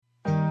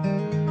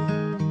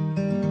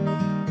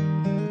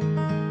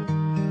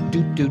All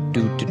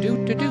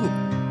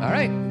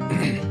right,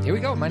 here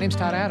we go. My name's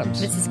Todd Adams.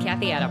 This is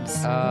Cathy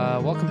Adams.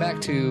 Welcome back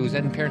to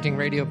Zen Parenting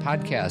Radio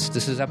Podcast.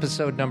 This is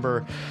episode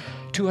number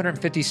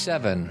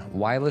 257.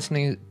 Why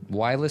listen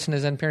to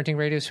Zen Parenting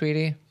Radio,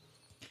 sweetie?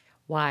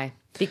 Why?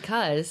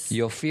 Because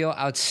you'll feel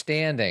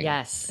outstanding.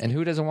 Yes. And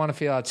who doesn't want to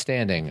feel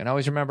outstanding? And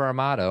always remember our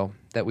motto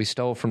that we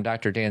stole from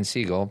Dr. Dan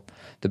Siegel.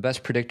 The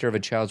best predictor of a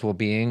child's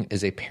well-being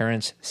is a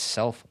parent's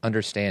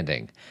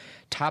self-understanding.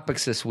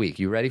 Topics this week.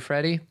 You ready,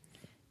 Freddie?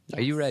 Yes.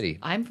 Are you ready?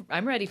 I'm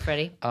ready,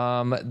 Freddie.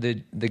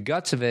 The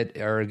guts of it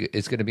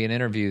is going to be an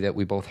interview that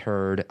we both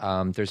heard.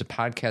 There's a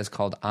podcast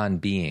called On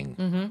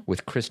Being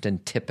with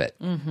Krista Tippet.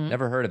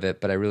 Never heard of it,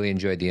 but I really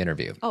enjoyed the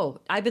interview. Oh,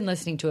 I've been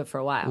listening to it for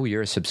a while. Ooh,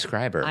 you're a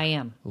subscriber. I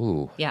am.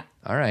 Ooh. Yeah.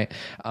 All right.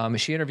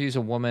 She interviews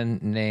a woman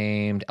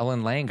named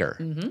Ellen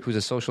Langer, who's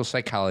a social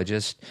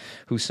psychologist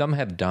who some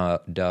have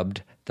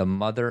dubbed the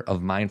mother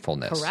of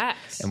mindfulness.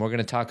 Correct. And we're going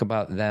to talk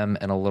about them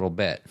in a little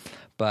bit.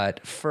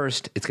 But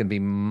first, it's going to be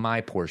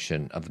my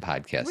portion of the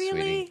podcast, Really?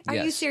 sweetie. Are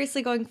Yes. you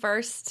seriously going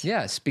first?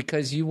 Yes,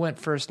 because you went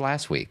first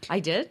last week. I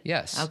did?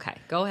 Yes. Okay,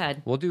 go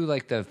ahead. We'll do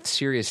like the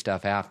serious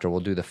stuff after. We'll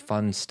do the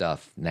fun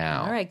stuff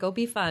now. All right, go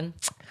be fun.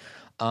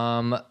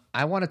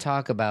 I want to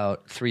talk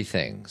about three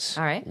things.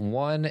 All right.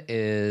 One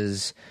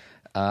is,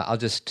 I'll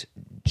just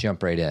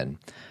jump right in.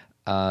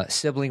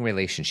 Sibling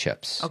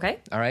relationships. Okay.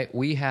 All right.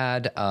 We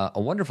had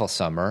a wonderful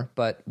summer,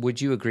 but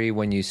would you agree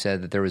when you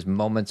said that there was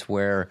moments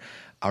where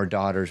our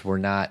daughters were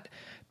not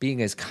being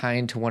as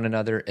kind to one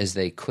another as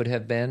they could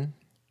have been?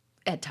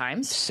 At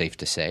times. Safe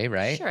to say,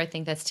 right? Sure, I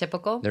think that's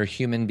typical. They're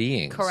human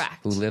beings. Correct.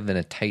 Who live in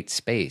a tight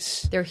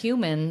space. They're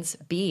humans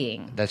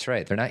being. That's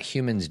right. They're not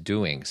humans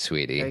doing,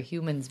 sweetie. They're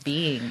humans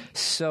being.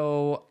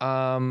 So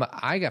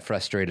I got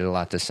frustrated a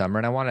lot this summer,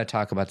 and I wanted to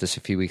talk about this a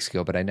few weeks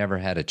ago, but I never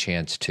had a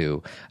chance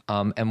to.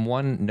 And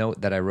one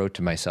note that I wrote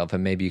to myself,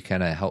 and maybe you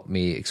kind of help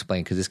me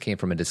explain, because this came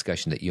from a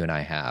discussion that you and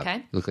I have.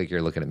 Okay. Look like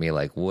you're looking at me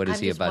like, what is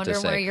he about to say? I'm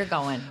just wondering where you're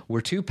going.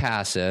 We're too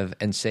passive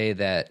and say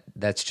that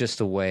that's just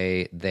the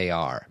way they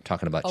are. I'm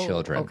talking about children.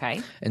 Okay.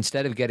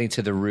 Instead of getting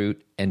to the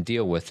root and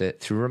deal with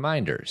it through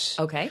reminders.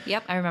 Okay,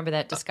 yep, I remember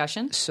that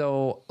discussion.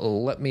 So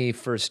let me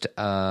first,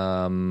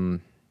 what's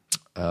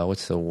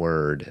the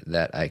word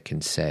that I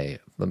can say?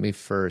 Let me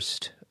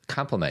first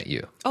compliment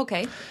you.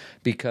 Okay.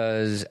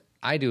 Because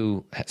I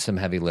do some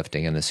heavy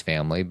lifting in this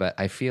family, but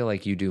I feel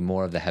like you do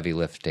more of the heavy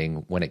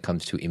lifting when it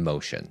comes to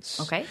emotions.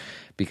 Okay.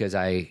 Because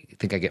I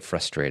think I get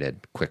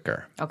frustrated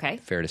quicker. Okay.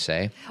 Fair to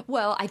say?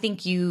 Well, I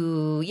think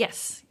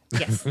yes.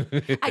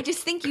 I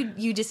just think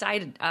you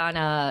decided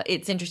on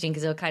it's interesting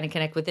because it'll kind of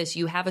connect with this.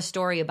 You have a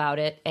story about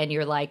it and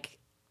you're like,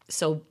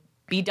 so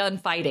be done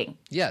fighting.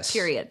 Yes.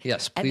 Period.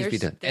 Yes, please be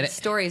done. And the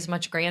story is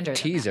much grander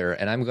teaser, than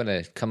that. and I'm going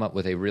to come up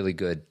with a really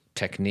good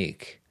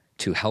technique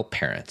to help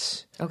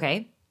parents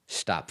Okay.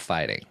 stop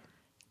fighting.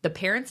 The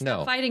parents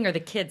stop fighting or the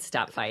kids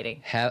stop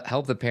fighting?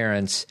 Help the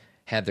parents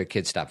have their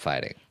kids stop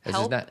fighting.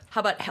 How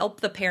about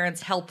help the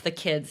parents help the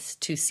kids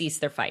to cease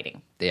their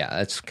fighting? Yeah,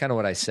 that's kind of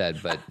what I said.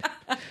 But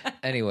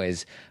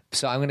anyways,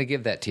 so I'm going to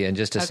give that to you in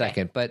just a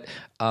second. But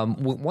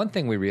one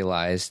thing we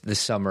realized this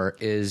summer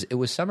is it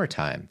was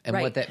summertime.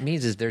 And what that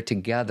means is they're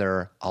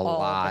together all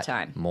lot the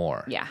time.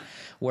 more. Yeah.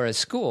 Whereas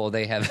school,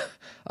 they have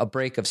a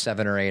break of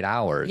 7 or 8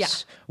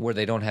 hours where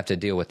they don't have to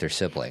deal with their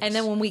siblings. And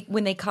then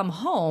when they come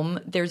home,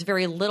 there's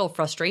very little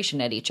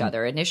frustration at each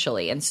other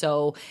initially. And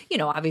so,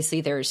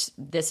 obviously there's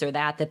this or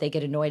that they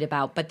get annoyed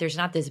about, but there's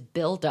not this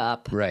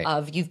buildup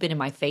of you've been in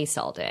my face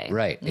all day.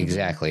 Right,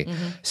 exactly.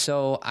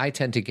 So I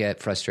tend to get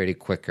frustrated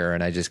quicker,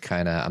 and I just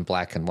I'm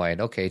black and white.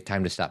 Okay,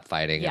 time to stop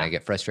fighting, and I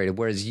get frustrated.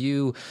 Whereas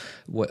you,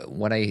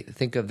 when I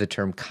think of the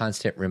term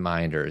constant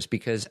reminders,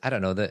 because I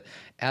don't know that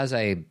as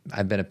I've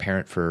been a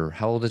parent for,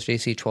 how old is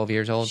JC? 12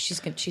 years old? She's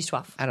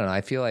 12. I don't know.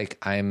 I feel like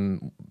I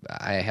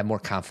have more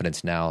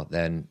confidence now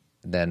than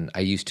I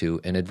used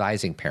to in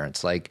advising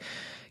parents, like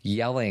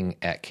yelling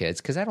at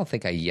kids, because I don't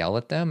think I yell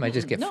at them. I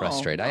just get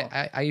frustrated. No.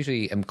 I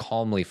usually am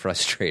calmly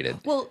frustrated.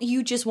 Well,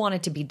 you just want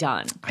it to be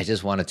done. I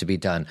just want it to be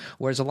done.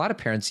 Whereas a lot of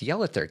parents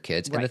yell at their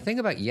kids. And the thing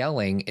about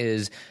yelling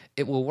is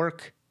it will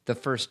work the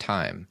first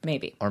time.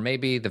 Maybe. Or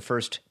maybe the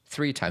first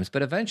 3 times.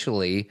 But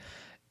eventually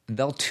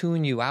they'll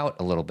tune you out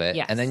a little bit.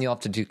 Yes. And then you'll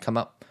have to come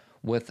up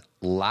with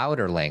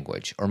louder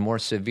language or more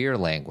severe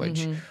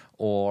language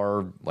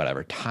or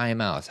whatever,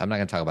 timeouts. I'm not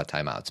going to talk about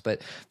timeouts,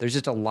 but there's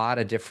just a lot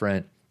of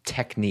different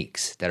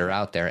techniques that are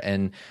out there.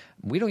 And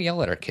we don't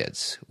yell at our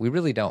kids. We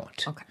really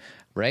don't. Okay.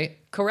 Right?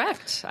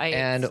 Correct.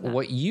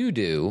 What you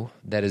do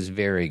that is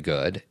very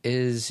good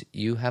is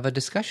you have a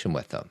discussion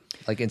with them.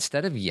 Like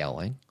instead of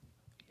yelling,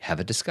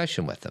 have a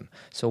discussion with them.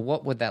 So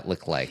what would that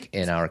look like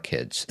in our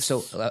kids?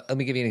 So let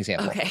me give you an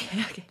example.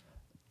 Okay.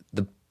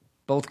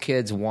 Both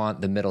kids want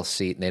the middle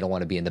seat and they don't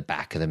want to be in the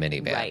back of the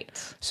minivan.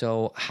 Right.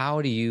 So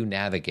how do you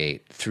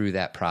navigate through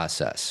that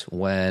process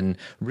when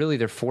really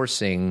they're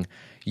forcing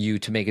you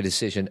to make a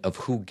decision of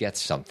who gets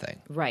something?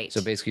 Right.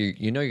 So basically,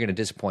 you're going to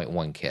disappoint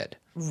one kid.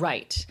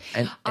 Right.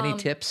 And any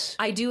tips?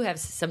 I do have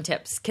some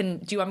tips. Do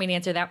you want me to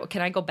answer that?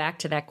 Can I go back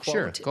to that quote?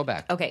 Sure, go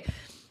back. Okay.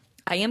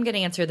 I am going to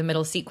answer the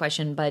middle seat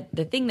question, but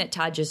the thing that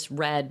Todd just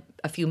read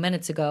a few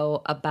minutes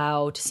ago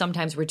about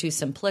sometimes we're too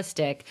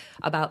simplistic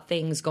about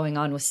things going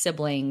on with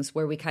siblings,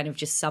 where we kind of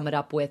just sum it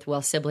up with,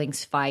 well,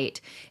 siblings fight,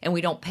 and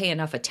we don't pay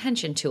enough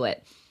attention to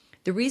it.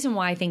 The reason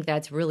why I think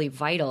that's really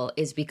vital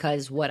is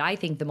because what I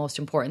think the most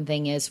important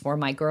thing is for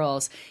my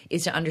girls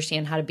is to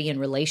understand how to be in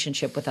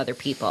relationship with other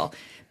people.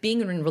 Being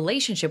in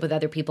relationship with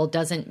other people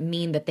doesn't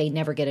mean that they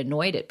never get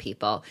annoyed at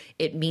people.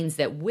 It means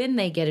that when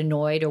they get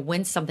annoyed, or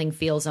when something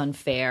feels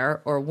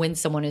unfair, or when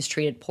someone is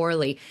treated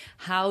poorly,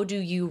 how do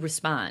you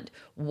respond?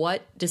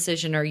 What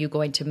decision are you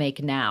going to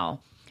make now?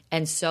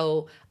 And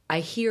so I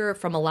hear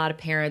from a lot of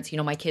parents,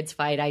 my kids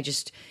fight.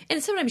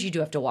 And sometimes you do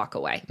have to walk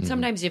away. Mm-hmm.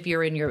 Sometimes if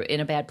you're in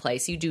a bad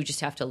place, you do just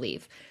have to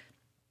leave.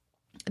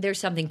 There's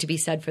something to be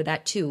said for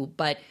that too.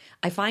 But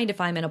I find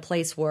if I'm in a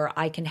place where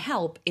I can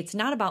help, it's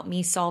not about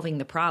me solving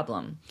the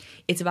problem.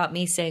 It's about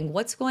me saying,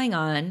 what's going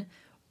on?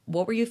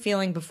 What were you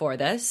feeling before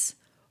this?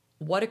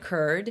 What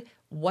occurred?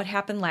 What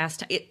happened last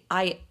time?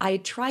 I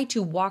try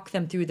to walk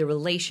them through the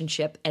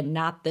relationship and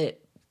not the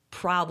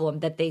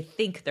problem that they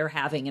think they're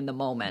having in the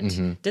moment.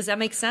 Mm-hmm. Does that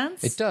make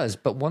sense? It does.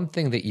 But one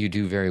thing that you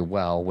do very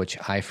well, which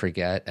I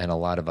forget, and a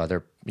lot of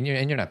other, and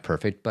you're not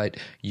perfect, but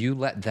you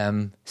let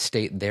them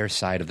state their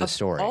side of the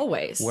story.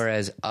 Always.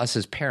 Whereas us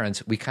as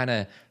parents, we kind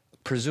of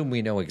presume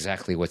we know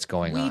exactly what's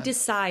going on. We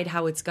decide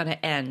how it's going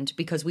to end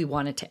because we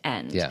want it to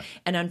end. Yeah.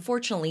 And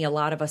unfortunately, a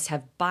lot of us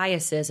have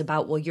biases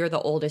about, well, you're the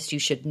oldest, you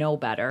should know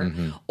better.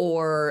 Mm-hmm.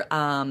 Or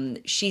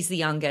she's the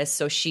youngest,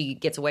 so she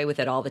gets away with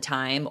it all the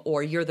time.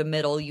 Or you're the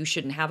middle, you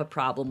shouldn't have a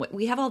problem.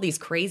 We have all these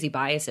crazy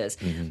biases.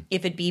 Mm-hmm.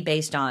 If it be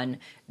based on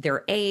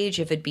their age,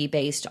 if it be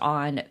based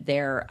on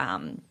their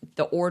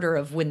the order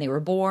of when they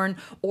were born,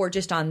 or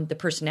just on the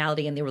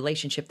personality and the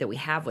relationship that we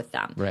have with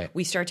them. Right.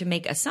 We start to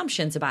make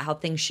assumptions about how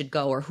things should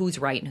go, or who's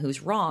right and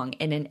who's wrong.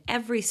 And in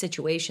every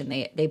situation,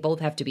 they both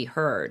have to be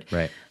heard.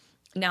 Right.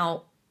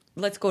 Now,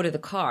 let's go to the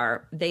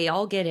car. They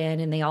all get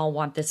in and they all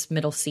want this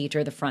middle seat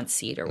or the front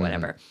seat or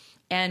whatever.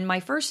 Mm-hmm. And my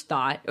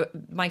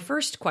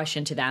first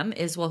question to them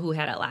is, well, who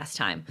had it last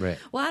time? Right.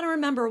 Well, I don't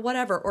remember,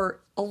 whatever. Or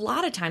a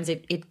lot of times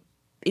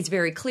it's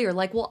very clear,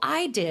 like, well,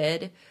 I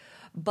did,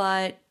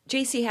 but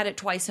JC had it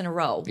twice in a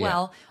row. Yeah.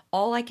 Well,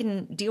 all I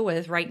can deal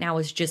with right now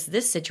is just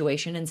this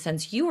situation. And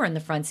since you were in the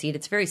front seat,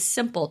 it's very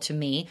simple to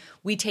me.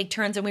 We take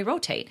turns and we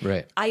rotate.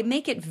 Right. I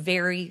make it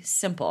very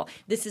simple.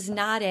 This is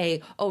not I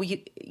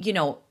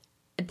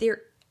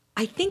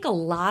think a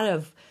lot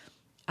of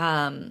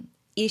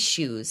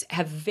issues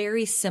have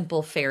very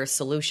simple, fair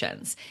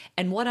solutions.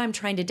 And what I'm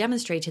trying to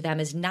demonstrate to them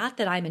is not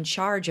that I'm in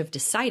charge of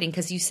deciding,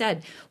 because you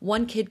said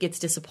one kid gets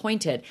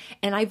disappointed,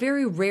 and I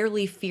very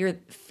rarely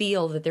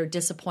feel that they're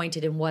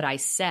disappointed in what I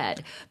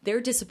said.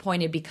 They're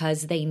disappointed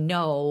because they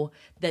know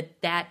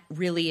that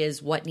really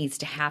is what needs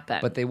to happen.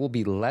 But they will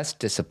be less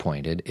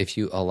disappointed if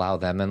you allow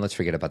them, and let's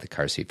forget about the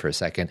car seat for a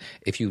second,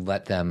 if you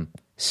let them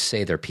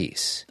say their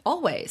piece.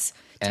 Always.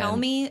 Tell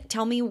me,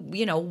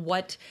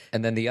 what.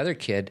 And then the other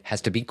kid has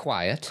to be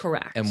quiet.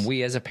 Correct. And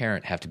we as a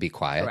parent have to be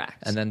quiet. Correct.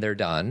 And then they're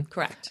done.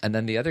 Correct. And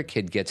then the other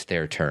kid gets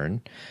their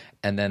turn.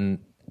 And then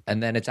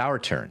it's our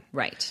turn.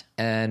 Right.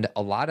 And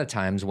a lot of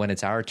times when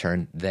it's our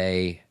turn,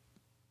 they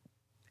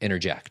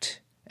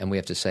interject. And we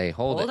have to say,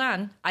 hold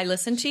on. I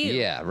listened to you.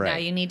 Yeah, right. Now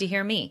you need to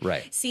hear me.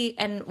 Right. See,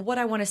 and what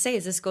I want to say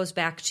is this goes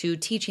back to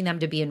teaching them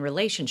to be in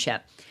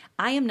relationship.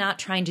 I am not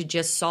trying to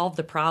just solve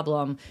the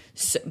problem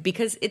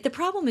because the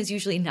problem is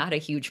usually not a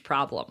huge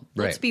problem.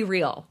 Right. Let's be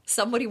real.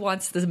 Somebody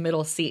wants the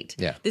middle seat.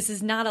 Yeah. This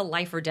is not a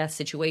life or death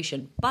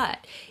situation,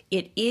 but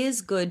it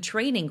is good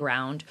training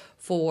ground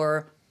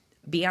for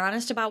be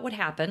honest about what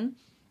happened.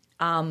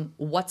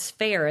 What's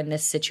fair in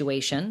this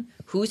situation?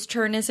 Whose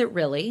turn is it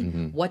really?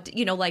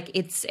 Mm-hmm.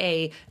 It's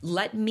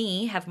let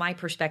me have my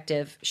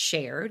perspective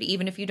shared,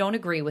 even if you don't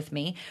agree with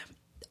me.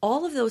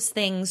 All of those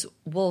things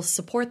will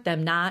support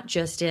them, not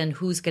just in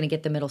who's going to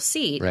get the middle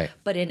seat, right,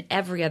 but in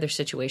every other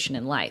situation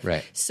in life.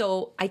 Right.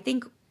 So I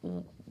think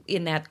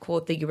in that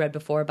quote that you read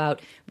before about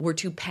we're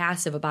too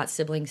passive about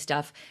sibling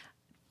stuff,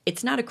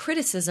 it's not a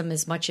criticism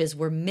as much as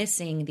we're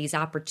missing these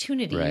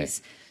opportunities,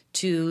 right,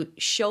 to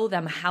show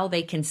them how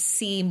they can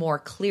see more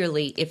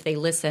clearly if they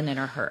listen and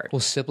are heard. Well,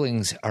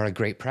 siblings are a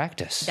great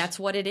practice. That's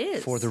what it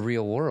is. For the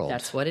real world.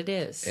 That's what it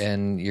is.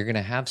 And you're going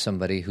to have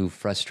somebody who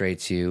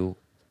frustrates you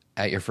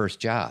at your first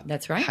job.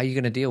 That's right. How are you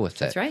going to deal with it?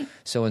 That's right.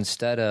 So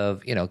instead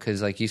of,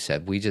 because like you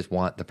said, we just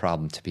want the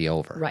problem to be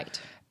over. Right.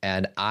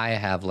 And I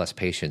have less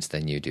patience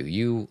than you do.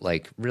 You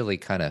really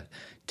kind of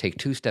take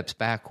 2 steps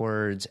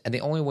backwards. And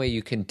the only way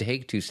you can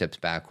take 2 steps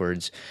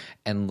backwards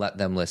and let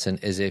them listen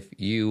is if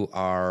you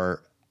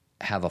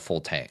have a full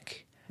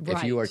tank. Right.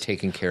 If you are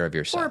taking care of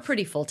yourself. Or a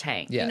pretty full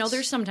tank. Yes.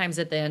 There's sometimes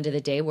at the end of the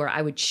day where I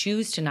would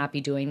choose to not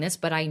be doing this,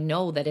 but I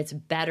know that it's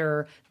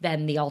better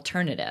than the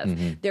alternative.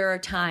 Mm-hmm. There are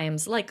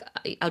times,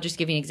 I'll just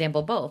give you an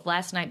example of both.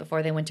 Last night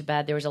before they went to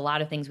bed, there was a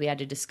lot of things we had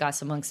to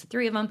discuss amongst the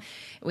 3 of them.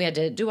 We had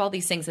to do all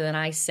these things, and then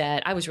I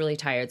said, I was really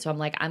tired, so I'm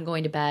like, I'm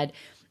going to bed.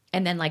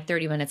 And then like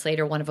 30 minutes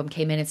later, one of them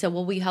came in and said,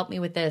 well, will you help me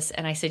with this?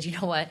 And I said, you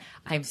know what?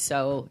 I'm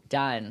so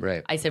done.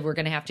 Right. I said, we're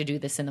going to have to do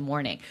this in the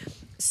morning.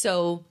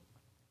 So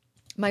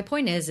my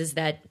point is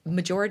that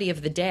majority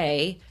of the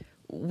day,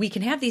 we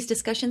can have these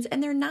discussions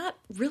and they're not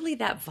really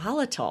that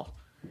volatile.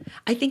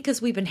 I think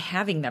because we've been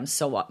having them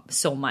so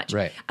much.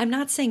 Right. I'm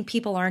not saying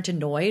people aren't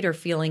annoyed or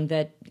feeling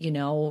that,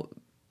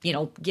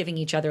 giving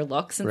each other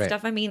looks and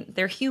stuff. I mean,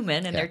 they're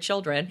human and they're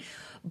children,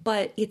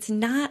 but it's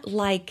not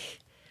like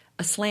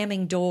a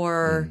slamming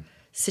door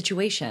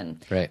situation.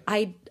 Right.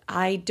 I'm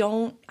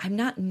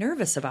not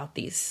nervous about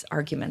these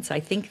arguments. I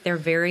think they're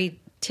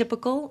very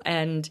typical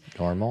and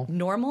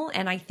normal.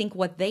 And I think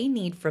what they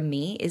need from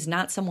me is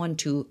not someone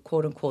to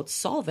quote unquote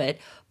solve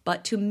it,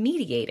 but to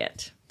mediate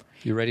it.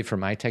 You ready for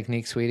my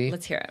technique, sweetie?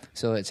 Let's hear it.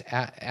 So it's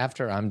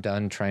after I'm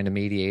done trying to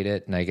mediate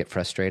it and I get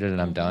frustrated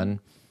and I'm done.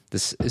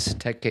 This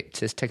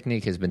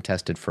technique has been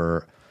tested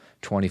for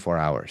 24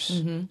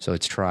 hours. So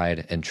it's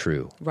tried and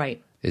true.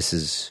 Right. This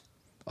is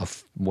a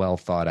well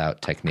thought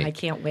out technique. I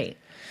can't wait.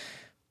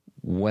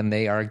 When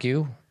they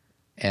argue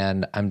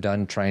and I'm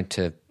done trying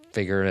to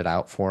figure it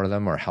out for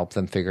them or help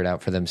them figure it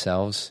out for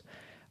themselves,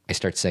 I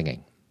start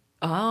singing.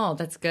 Oh,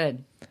 that's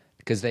good.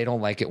 Because they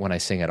don't like it when I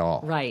sing at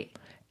all. Right.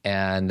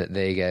 And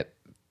they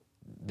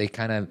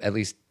kind of, at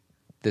least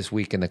this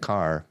week in the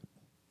car,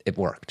 it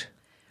worked.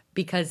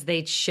 Because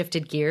they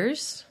shifted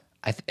gears?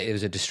 It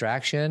was a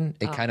distraction.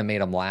 It kind of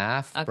made them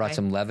laugh, brought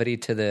some levity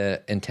to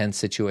the intense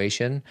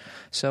situation.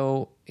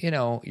 So,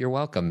 you're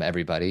welcome,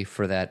 everybody,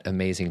 for that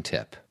amazing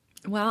tip.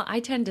 Well, I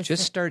tend to...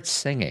 Just start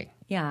singing.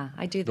 Yeah,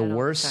 I do that The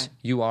worse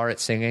you are at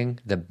singing,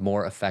 the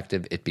more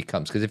effective it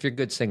becomes. Because if you're a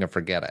good singer,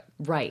 forget it.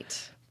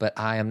 Right. But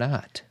I am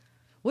not.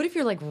 What if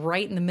you're like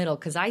right in the middle?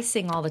 Because I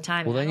sing all the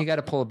time. Well, then you got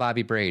to pull a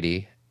Bobby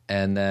Brady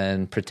and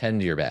then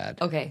pretend you're bad.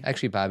 Okay.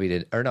 Actually, Bobby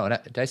did. Or no,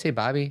 did I say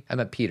Bobby? I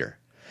meant Peter.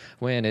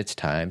 When it's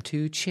time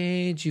to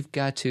change, you've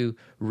got to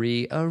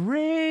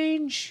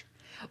rearrange.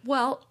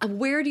 Well,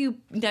 where do you...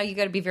 Now, you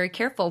got to be very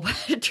careful.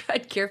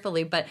 Tread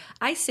carefully. But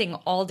I sing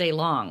all day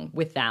long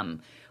with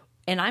them.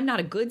 And I'm not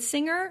a good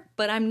singer,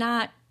 but I'm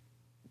not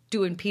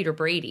doing Peter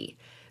Brady.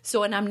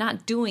 And I'm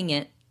not doing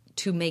it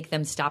to make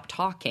them stop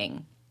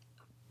talking.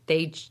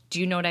 Do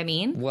you know what I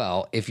mean?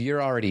 Well, if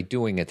you're already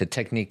doing it, the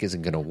technique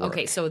isn't going to work.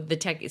 Okay, so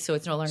so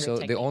it's no longer a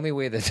technique. The only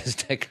way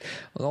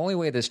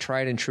that's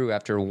tried and true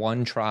after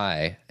one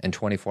try and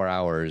 24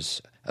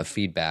 hours of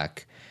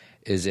feedback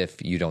is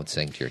if you don't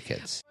sing to your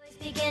kids.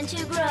 Begin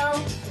to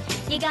grow.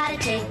 You gotta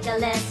take a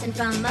lesson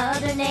from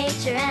Mother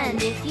Nature,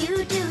 and if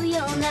you do,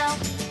 you'll know.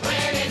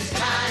 When it's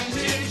time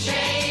to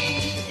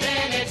change,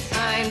 then it's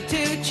time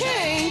to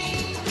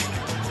change.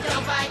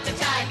 Don't fight the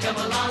tide, come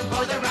along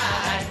for the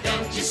ride.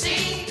 Don't you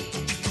see?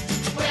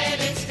 When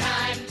it's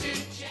time to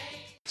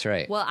change. That's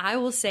right. Well, I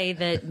will say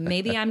that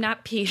maybe I'm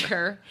not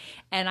Peter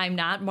and I'm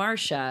not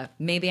Marcia.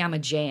 Maybe I'm a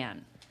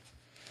Jan.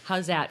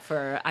 How's that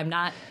for? I'm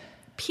not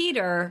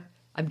Peter.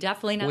 I'm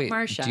definitely not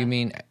Marcia. Do you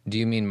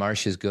mean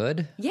Marcia's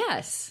good?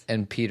 Yes.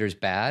 And Peter's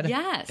bad?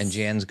 Yes. And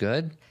Jan's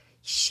good?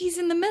 She's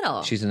in the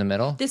middle. She's in the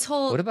middle?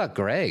 What about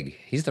Greg?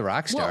 He's the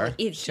rock star.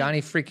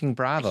 Johnny freaking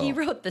Bravo. He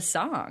wrote the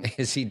song.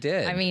 Yes, he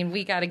did. I mean,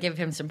 we got to give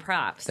him some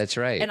props. That's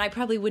right. And I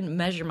probably wouldn't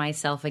measure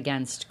myself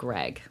against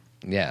Greg.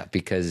 Yeah,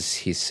 because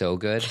he's so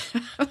good.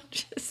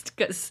 Just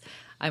because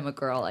I'm a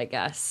girl, I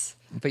guess.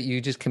 But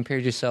you just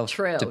compared yourself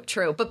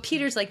True. But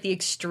Peter's like the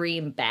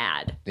extreme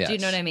bad. Yes. Do you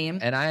know what I mean?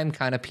 And I'm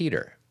kind of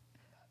Peter.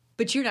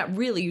 But you're not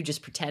really, you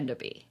just pretend to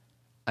be.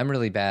 I'm a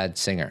really bad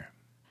singer.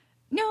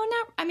 No,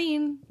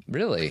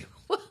 Really?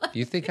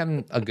 You think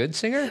I'm a good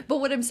singer? But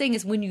what I'm saying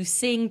is when you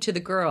sing to the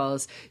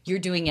girls, you're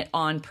doing it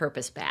on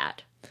purpose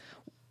bad.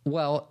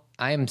 Well,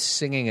 I am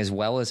singing as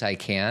well as I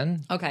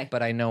can. Okay.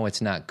 But I know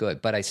it's not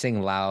good. But I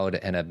sing loud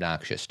and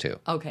obnoxious too.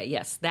 Okay,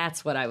 yes.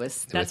 That's what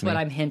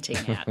I'm hinting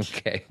at.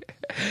 Okay.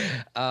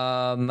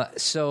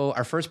 So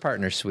our first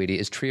partner, sweetie,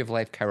 is Tree of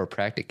Life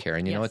Chiropractic Care.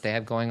 And you know what they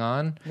have going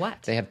on?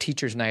 What? They have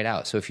Teachers Night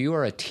Out. So if you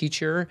are a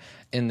teacher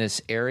in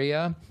this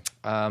area,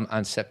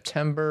 on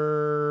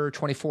September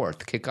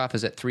 24th, kickoff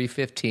is at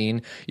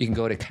 3:15. You can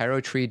go to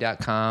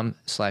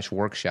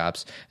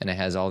chirotree.com/workshops, and it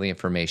has all the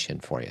information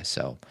for you.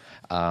 So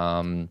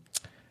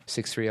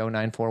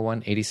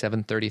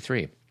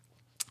 630-941-8733.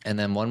 And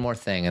then one more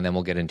thing, and then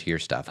we'll get into your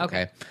stuff,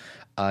 okay?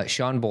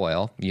 Sean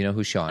Boyle, you know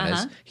who Sean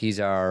is. He's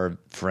our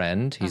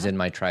friend. He's in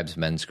my Tribe's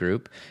Men's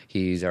group.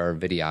 He's our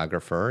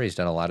videographer. He's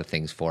done a lot of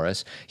things for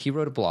us. He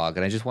wrote a blog,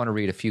 and I just want to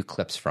read a few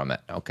clips from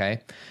it,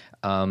 okay?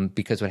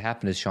 Because what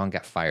happened is Sean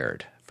got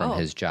fired from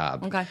his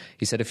job. Okay.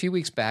 He said, a few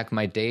weeks back,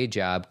 my day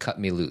job cut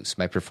me loose.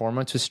 My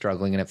performance was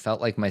struggling, and it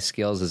felt like my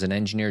skills as an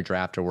engineer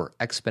drafter were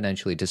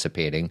exponentially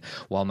dissipating,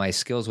 while my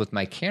skills with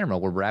my camera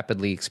were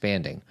rapidly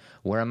expanding.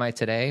 Where am I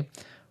today?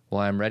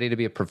 Well, I'm ready to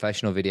be a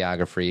professional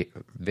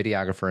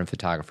videographer and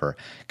photographer.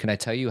 Can I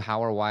tell you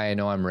how or why I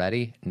know I'm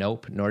ready?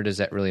 Nope, nor does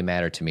that really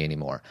matter to me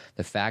anymore.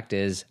 The fact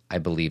is, I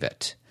believe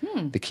it.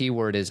 The key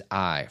word is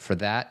I. For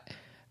that,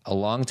 a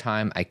long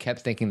time, I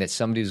kept thinking that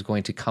somebody was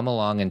going to come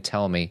along and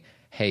tell me,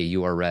 hey,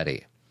 you are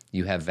ready.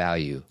 You have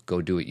value.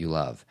 Go do what you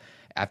love.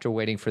 After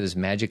waiting for this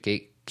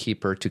magic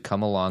gatekeeper to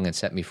come along and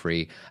set me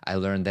free, I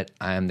learned that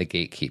I am the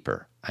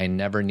gatekeeper. I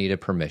never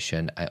needed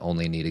permission. I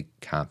only needed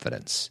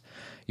confidence.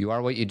 You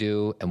are what you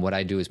do, and what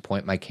I do is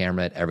point my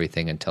camera at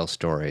everything and tell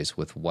stories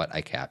with what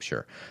I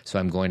capture. So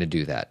I'm going to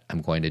do that.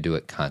 I'm going to do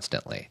it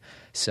constantly.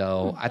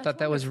 So I thought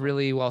that was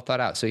really well thought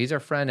out. So he's our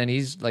friend, and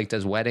he's like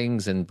does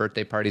weddings and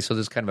birthday parties. So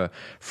this is kind of a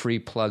free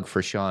plug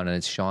for Sean, and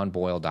it's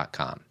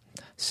SeanBoyle.com.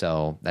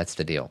 So that's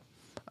the deal.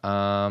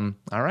 All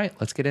right,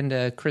 let's get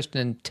into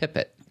Krista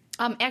Tippet.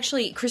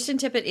 Actually, Krista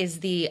Tippet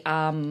is the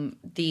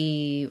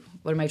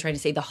what am I trying to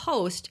say? The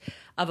host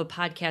of a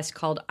podcast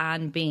called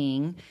On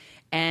Being.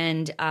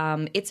 And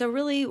it's a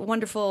really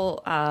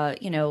wonderful,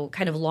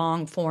 kind of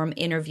long form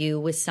interview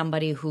with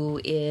somebody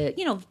who is,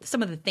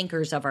 some of the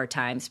thinkers of our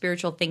time,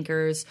 spiritual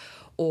thinkers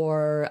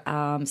or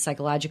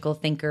psychological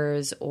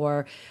thinkers,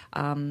 or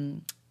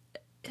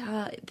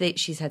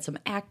she's had some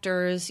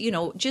actors,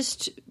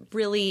 just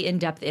really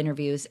in-depth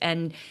interviews.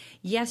 And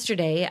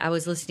yesterday I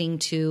was listening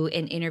to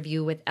an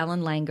interview with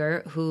Ellen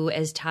Langer, who,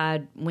 as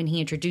Todd, when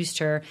he introduced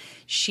her,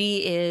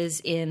 she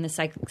is in the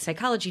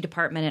psychology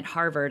department at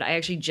Harvard. I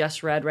actually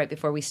just read right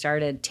before we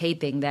started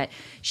taping that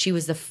she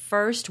was the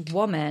first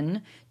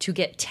woman to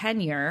get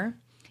tenure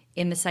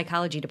in the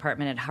psychology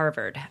department at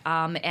Harvard.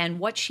 And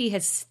what she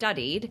has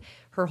studied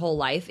her whole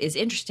life is,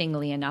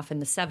 interestingly enough, in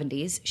the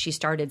 70s, she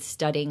started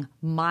studying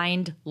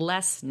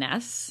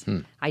mindlessness.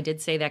 I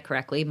did say that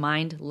correctly,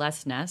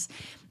 mindlessness.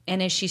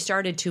 And as she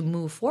started to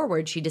move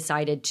forward, she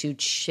decided to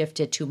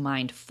shift it to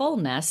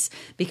mindfulness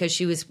because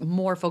she was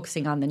more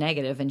focusing on the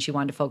negative and she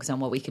wanted to focus on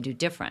what we could do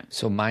different.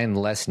 So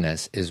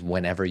mindlessness is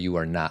whenever you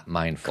are not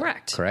mindful.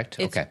 Correct?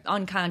 It's okay.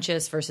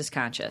 Unconscious versus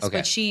conscious. Okay.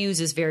 But she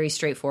uses very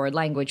straightforward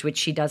language, which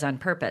she does on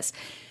purpose.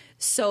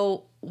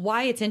 So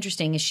why it's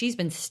interesting is she's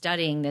been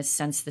studying this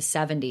since the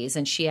 70s,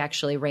 and she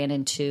actually ran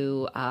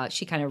into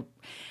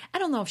I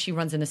don't know if she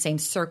runs in the same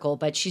circle,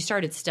 but she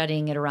started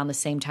studying it around the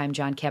same time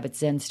Jon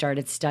Kabat-Zinn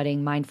started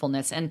studying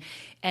mindfulness. And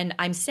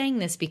I'm saying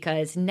this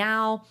because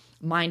now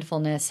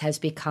mindfulness has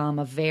become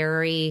a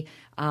very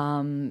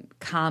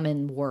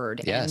common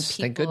word. Yes, and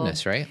people, thank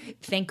goodness, right?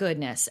 Thank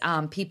goodness.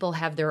 People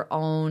have their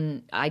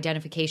own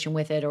identification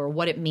with it or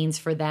what it means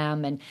for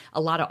them. And a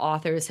lot of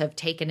authors have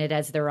taken it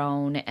as their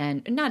own,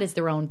 and not as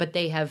their own, but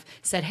they have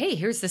said, hey,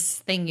 here's this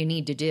thing you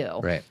need to do.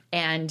 Right.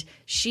 And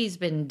she's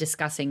been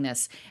discussing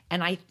this.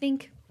 And I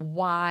think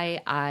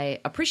why I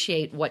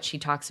appreciate what she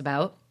talks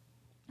about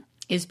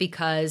is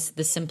because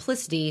the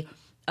simplicity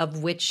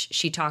of which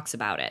she talks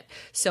about it.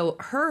 So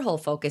her whole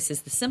focus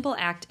is the simple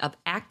act of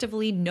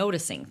actively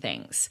noticing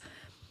things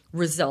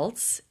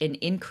results in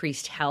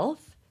increased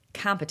health,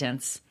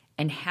 competence,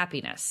 and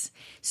happiness.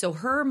 So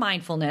her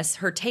mindfulness,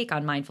 her take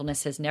on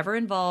mindfulness has never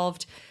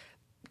involved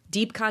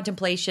deep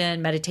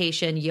contemplation,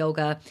 meditation,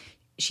 yoga.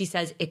 She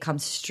says it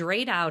comes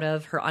straight out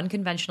of her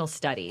unconventional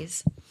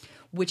studies,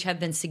 which have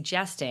been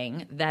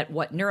suggesting that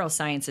what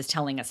neuroscience is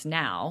telling us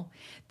now,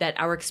 that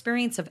our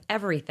experience of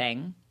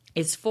everything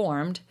is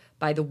formed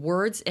by the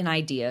words and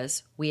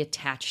ideas we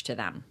attach to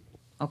them.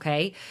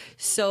 Okay?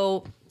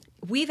 So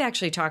we've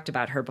actually talked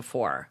about her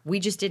before. We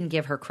just didn't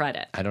give her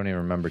credit. I don't even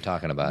remember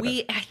talking about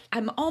it.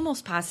 I'm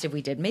almost positive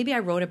we did. Maybe I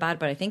wrote about it,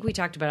 but I think we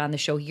talked about it on the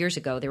show years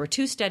ago. There were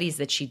 2 studies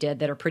that she did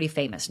that are pretty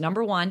famous.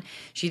 Number one,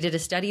 she did a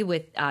study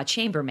with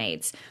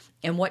chambermaids.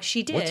 And what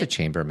she did... What's a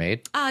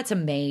chambermaid? It's a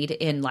maid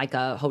in like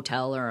a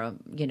hotel or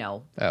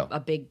a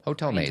big...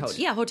 Hotel maids.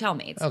 Yeah, hotel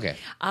maids. Okay.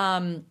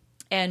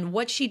 And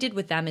what she did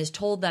with them is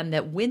told them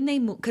that when they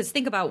move... Because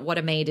think about what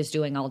a maid is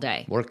doing all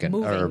day. Working.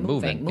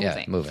 Moving.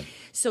 Yeah, moving.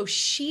 So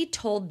she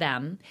told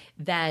them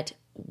that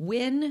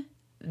when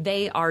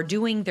they are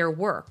doing their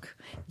work,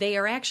 they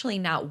are actually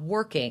not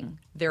working,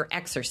 they're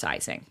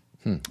exercising.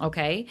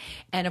 Okay.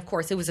 And of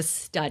course, it was a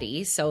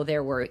study. So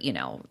there were,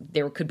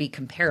 there could be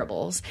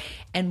comparables.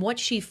 And what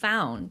she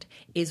found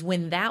is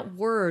when that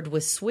word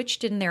was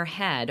switched in their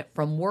head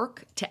from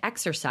work to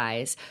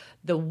exercise,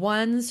 the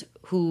ones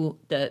who,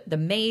 the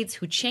maids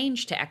who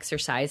changed to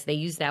exercise, they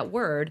used that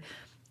word,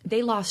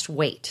 they lost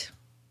weight.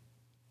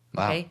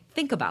 Wow. Okay.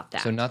 Think about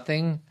that. So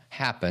nothing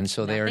happened.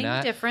 So they are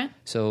not different.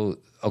 So,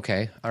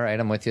 okay. All right.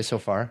 I'm with you so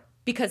far.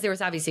 Because there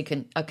was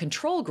obviously a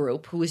control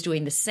group who was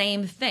doing the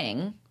same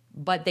thing,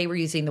 but they were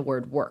using the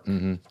word work.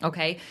 Mm-hmm.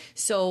 Okay.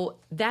 So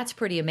that's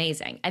pretty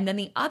amazing. And then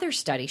the other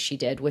study she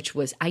did, which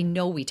was, I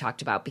know we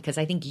talked about because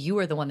I think you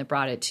were the one that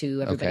brought it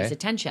to everybody's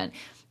attention.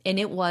 And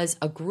it was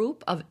a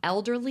group of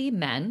elderly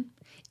men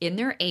in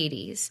their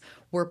 80s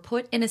were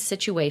put in a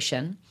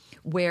situation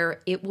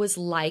where it was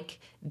like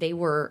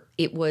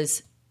it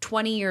was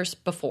 20 years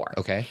before.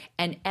 Okay.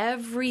 And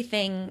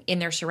everything in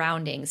their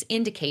surroundings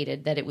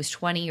indicated that it was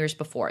 20 years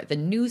before. The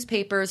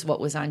newspapers, what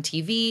was on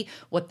TV,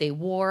 what they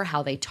wore,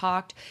 how they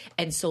talked.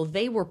 And so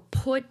they were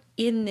put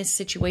in this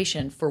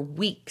situation for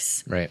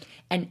weeks. Right.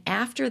 And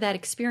after that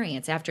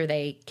experience, after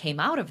they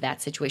came out of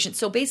that situation,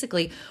 so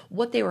basically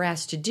what they were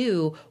asked to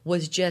do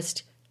was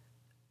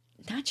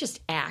not just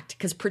act,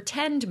 because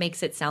pretend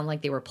makes it sound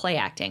like they were play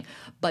acting,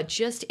 but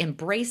just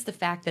embrace the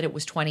fact that it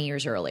was 20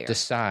 years earlier.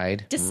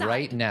 Decide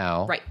right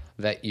now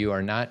that you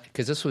are not,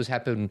 because this was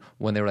happened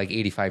when they were like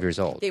 85 years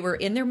old. They were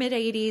in their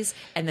mid-80s,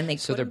 and then they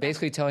So they're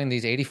basically telling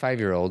these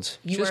 85-year-olds,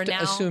 just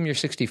assume you're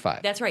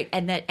 65. That's right.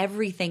 And that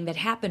everything that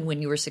happened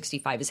when you were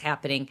 65 is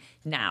happening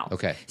now.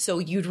 Okay. So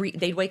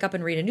they'd wake up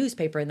and read a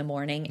newspaper in the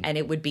morning, and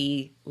it would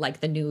be like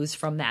the news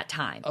from that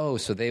time. Oh,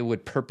 so they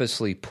would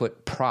purposely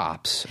put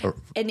props.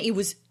 And it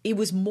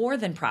was more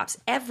than props.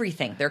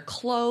 Everything. Their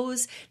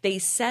clothes. They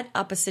set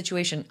up a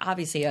situation,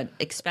 obviously an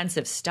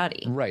expensive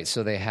study. Right.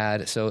 So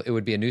it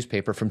would be a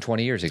newspaper from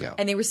 20 years ago.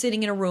 And they were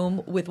sitting in a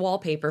room with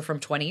wallpaper from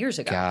 20 years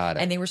ago. Got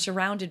it. And they were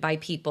surrounded by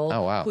people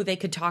who they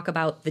could talk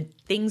about the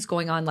things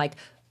going on, like,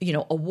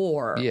 a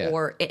war,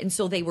 and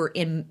so they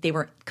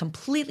were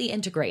completely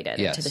integrated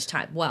into this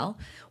time. Well,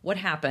 what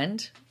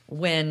happened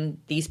when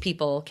these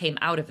people came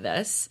out of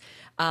this?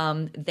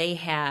 They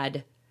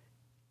had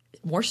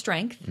more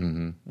strength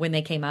when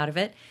they came out of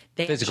it.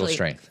 Physical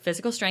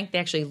strength. They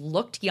actually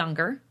looked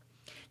younger.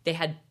 They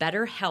had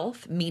better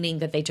health, meaning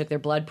that they took their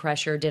blood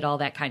pressure, did all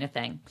that kind of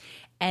thing.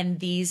 And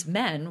these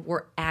men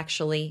were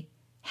actually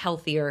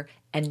healthier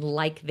and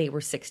like they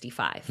were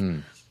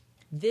 65.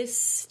 This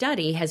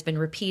study has been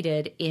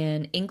repeated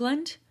in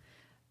England,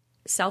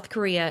 South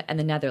Korea, and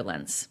the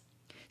Netherlands.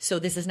 So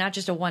this is not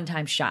just a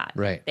one-time shot.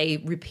 Right. They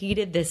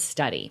repeated this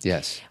study.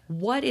 Yes.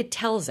 What it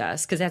tells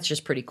us, because that's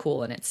just pretty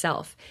cool in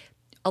itself,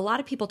 a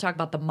lot of people talk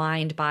about the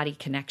mind-body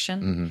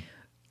connection.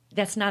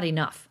 That's not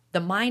enough.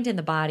 The mind and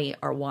the body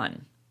are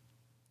one.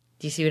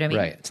 Do you see what I mean?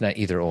 Right. It's not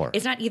either or.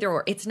 It's not either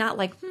or. It's not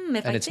like, if and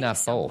I it's think not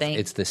something, both.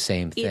 It's the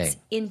same thing. It's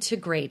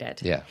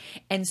integrated. Yeah.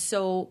 And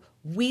so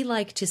we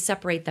like to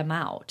separate them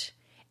out.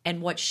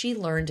 And what she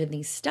learned in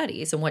these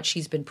studies and what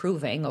she's been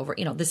proving over,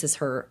 this is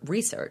her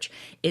research,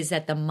 is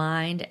that the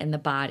mind and the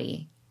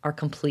body are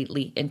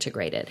completely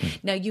integrated.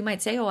 Now, you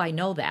might say, I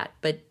know that.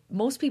 But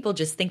most people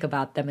just think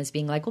about them as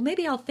being like, well,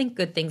 maybe I'll think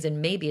good things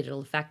and maybe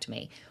it'll affect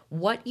me.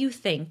 What you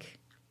think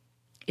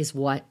is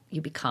what you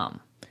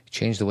become.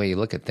 Change the way you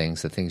look at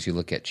things. The things you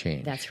look at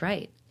change. That's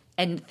right.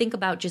 And think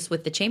about just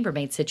with the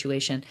chambermaid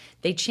situation.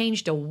 They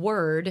changed a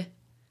word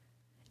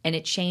and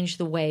it changed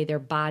the way their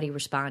body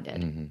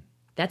responded.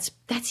 That's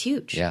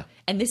huge. Yeah.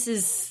 And this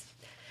is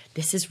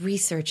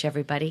research,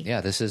 everybody.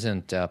 Yeah, this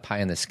isn't pie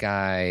in the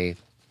sky,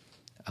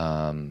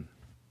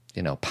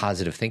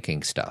 positive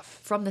thinking stuff.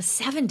 From the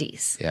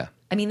 70s. Yeah.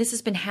 I mean, this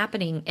has been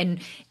happening. And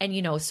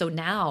so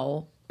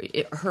now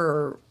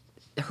her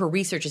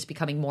research is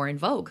becoming more in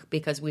vogue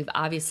because we've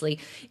obviously,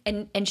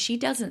 and she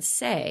doesn't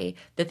say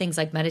that things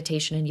like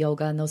meditation and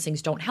yoga and those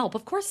things don't help.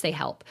 Of course they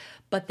help,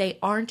 but they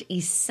aren't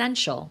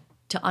essential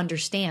to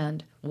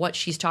understand what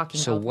she's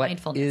talking about.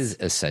 Mindfulness. So what is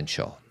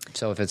essential?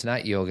 So if it's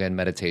not yoga and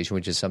meditation,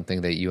 which is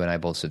something that you and I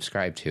both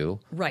subscribe to,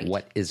 right.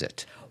 What is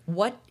it?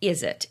 What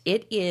is it?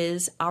 It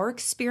is our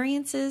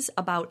experiences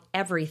about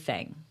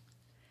everything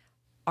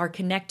are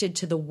connected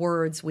to the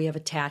words we have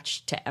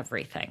attached to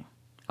everything.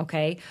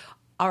 Okay?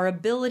 Our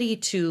ability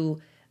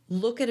to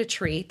look at a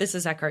tree, this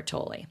is Eckhart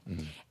Tolle,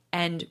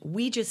 and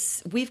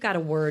we've got a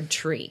word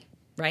tree,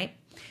 right?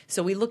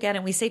 So we look at it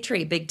and we say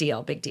tree, big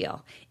deal, big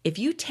deal. If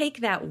you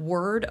take that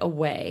word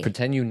away.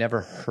 Pretend you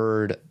never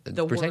heard,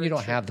 pretend you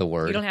don't have the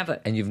word. You don't have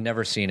it. And you've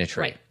never seen a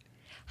tree. Right.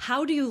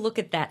 How do you look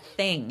at that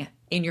thing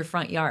in your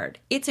front yard?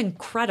 It's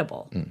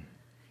incredible.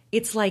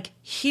 It's like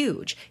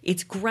huge.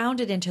 It's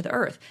grounded into the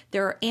earth.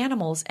 There are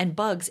animals and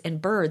bugs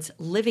and birds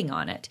living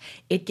on it.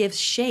 It gives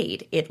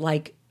shade. It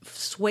like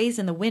sways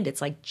in the wind.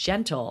 It's like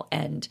gentle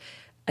and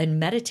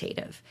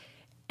meditative.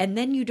 And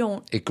then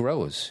it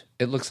grows.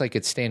 It looks like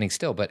it's standing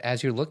still, but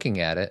as you're looking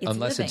at it,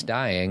 unless it's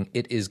dying,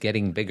 it is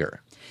getting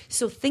bigger.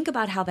 So think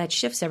about how that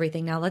shifts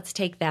everything. Now let's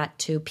take that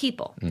to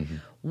people.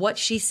 What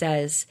she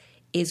says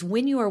is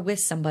when you are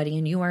with somebody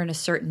and you are in a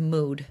certain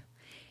mood,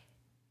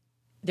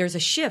 there's a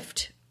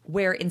shift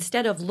where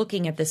instead of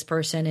looking at this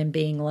person and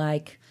being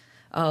like,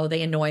 oh,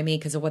 they annoy me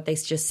because of what they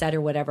just said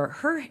or whatever,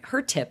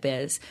 her tip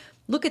is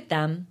look at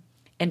them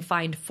and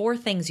find 4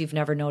 things you've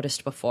never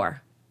noticed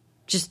before.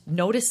 Just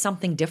notice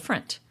something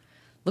different.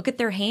 Look at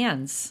their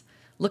hands.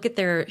 Look at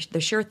the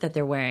shirt that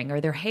they're wearing or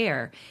their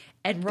hair.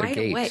 And right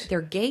away,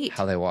 their gait.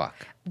 How they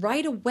walk.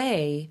 Right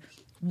away,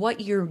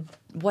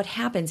 what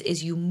happens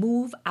is you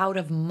move out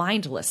of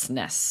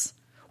mindlessness,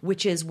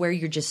 which is where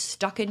you're just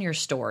stuck in your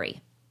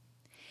story.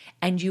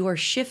 And you are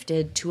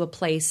shifted to a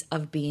place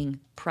of being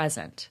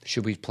present.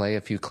 Should we play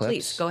a few clips?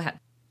 Please, go ahead.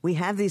 We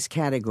have these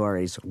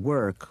categories,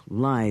 work,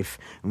 life,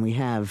 and we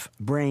have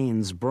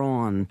brains,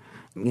 brawn,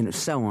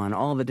 so on,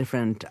 all the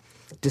different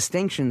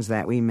distinctions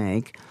that we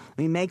make.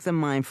 We make them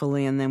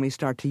mindfully, and then we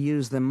start to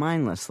use them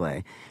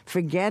mindlessly,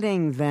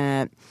 forgetting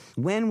that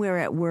when we're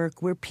at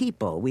work, we're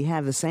people. We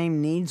have the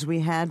same needs we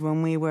had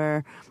when we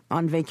were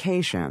on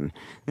vacation.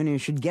 And you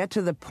should get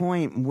to the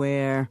point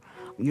where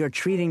you're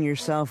treating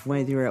yourself,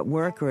 whether you're at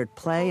work or at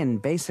play, in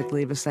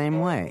basically the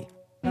same way.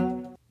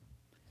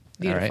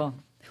 Beautiful.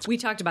 Right. We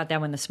talked about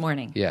that one this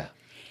morning. Yeah.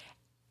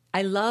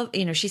 I love,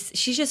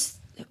 she's just,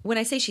 when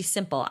I say she's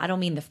simple, I don't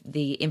mean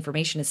the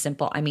information is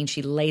simple. I mean,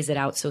 she lays it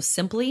out so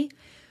simply.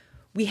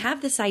 We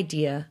have this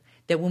idea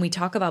that when we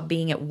talk about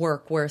being at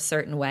work, we're a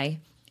certain way.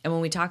 And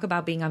when we talk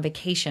about being on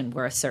vacation,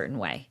 we're a certain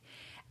way.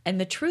 And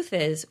the truth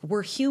is,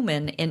 we're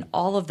human in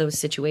all of those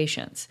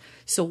situations.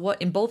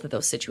 In both of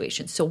those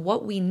situations. So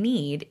what we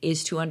need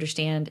is to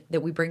understand that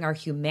we bring our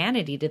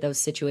humanity to those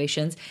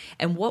situations.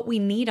 And what we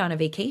need on a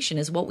vacation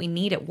is what we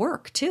need at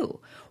work too.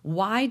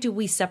 Why do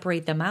we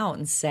separate them out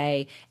and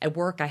say, at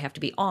work, I have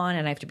to be on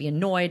and I have to be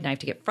annoyed and I have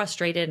to get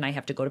frustrated and I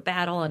have to go to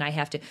battle and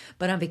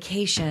but on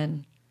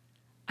vacation,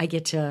 I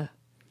get to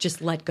just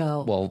let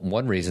go. Well,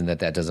 one reason that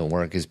doesn't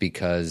work is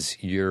because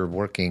you're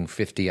working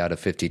 50 out of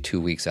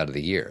 52 weeks out of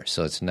the year.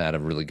 So it's not a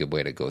really good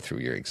way to go through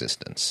your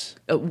existence.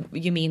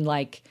 You mean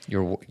like...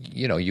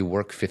 you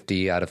work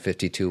 50 out of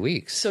 52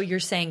 weeks. So you're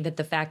saying that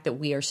the fact that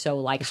we are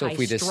so So if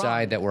we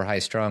decide that we're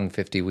high-strung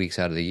 50 weeks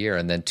out of the year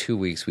and then 2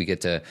 weeks we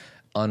get to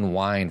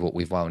unwind what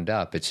we've wound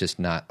up, it's just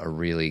not a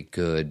really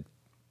good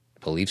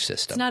belief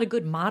system. It's not a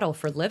good model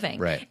for living.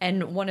 Right.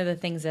 And one of the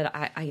things that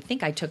I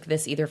think I took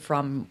this either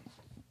from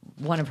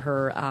one of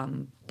her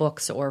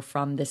books or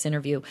from this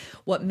interview,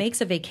 what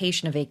makes a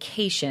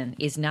vacation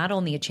is not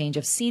only a change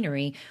of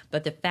scenery,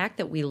 but the fact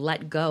that we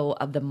let go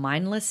of the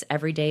mindless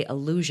everyday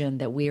illusion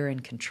that we are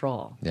in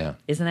control. Yeah.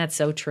 Isn't that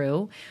so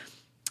true?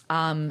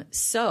 We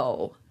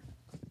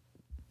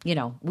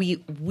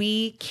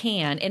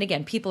can, and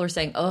again, people are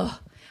saying,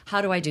 how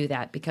do I do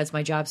that? Because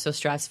my job's so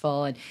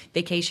stressful and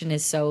vacation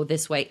is so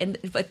this way.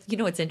 But you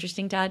know what's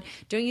interesting, Todd?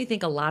 Don't you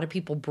think a lot of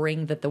people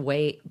bring the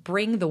way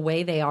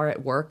they are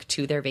at work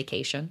to their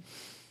vacation?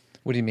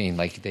 What do you mean?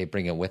 Like they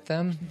bring it with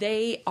them?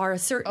 They are a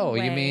certain way. Oh,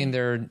 you mean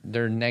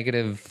they're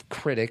negative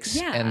critics,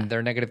 and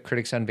they're negative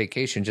critics on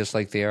vacation just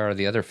like they are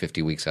the other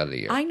 50 weeks out of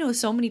the year. I know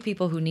so many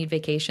people who need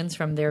vacations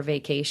from their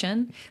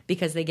vacation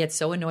because they get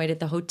so annoyed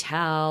at the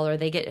hotel, or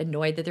they get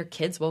annoyed that their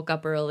kids woke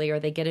up early, or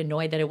they get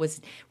annoyed that it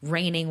was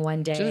raining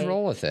one day. Just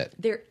roll with it.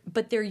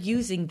 But they're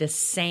using the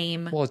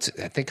same... Well,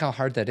 think how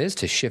hard that is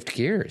to shift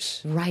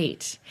gears.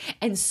 Right.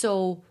 And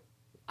so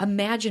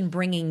imagine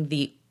bringing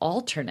the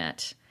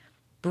alternate...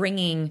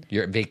 bringing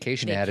your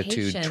vacation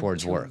attitude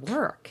towards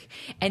work.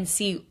 And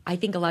see, I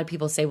think a lot of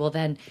people say, well,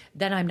 then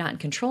I'm not in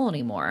control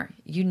anymore.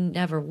 You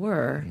never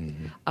were.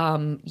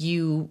 Mm-hmm.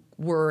 You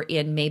were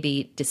in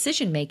maybe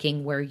decision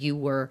making where you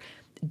were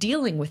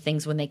dealing with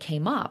things when they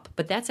came up,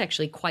 but that's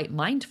actually quite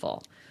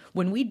mindful.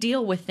 When we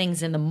deal with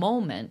things in the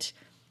moment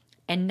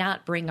and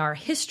not bring our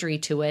history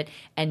to it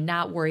and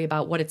not worry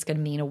about what it's going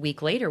to mean a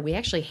week later, we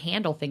actually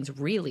handle things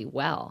really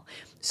well.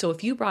 So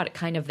if you brought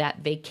kind of that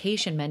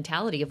vacation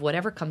mentality of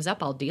whatever comes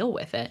up, I'll deal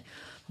with it.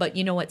 But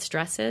you know what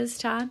stress is,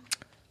 Todd?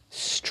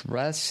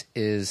 Stress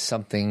is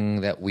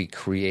something that we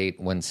create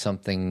when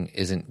something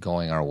isn't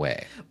going our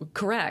way.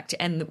 Correct.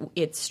 And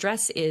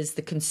stress is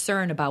the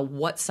concern about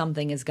what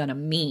something is going to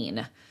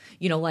mean.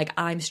 You know, like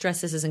I'm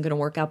stressed this isn't going to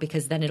work out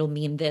because then it'll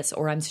mean this,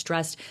 or I'm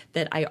stressed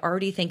that I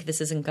already think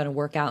this isn't going to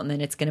work out and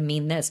then it's going to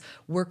mean this.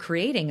 We're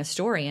creating a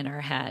story in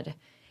our head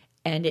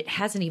and it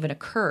hasn't even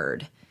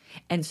occurred.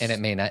 And it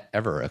may not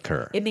ever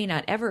occur. It may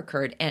not ever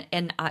occur.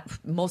 And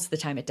most of the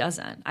time it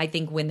doesn't. I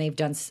think when they've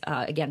done,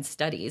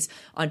 studies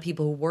on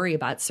people who worry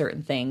about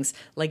certain things,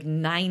 like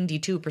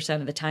 92%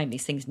 of the time,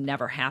 these things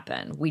never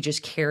happen. We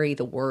just carry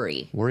the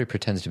worry. Worry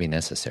pretends to be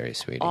necessary,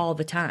 sweetie. All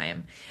the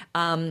time.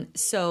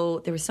 So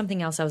there was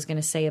something else I was going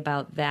to say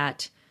about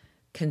that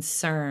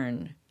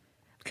concern.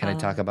 Can I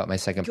talk about my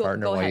second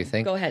partner while you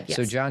think? Go ahead, yes.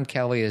 So John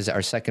Kelly is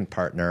our second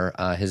partner.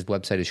 His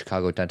website is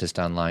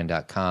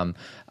chicagodentistonline.com.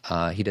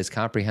 He does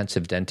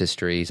comprehensive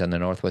dentistry. He's on the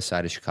northwest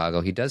side of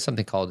Chicago. He does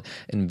something called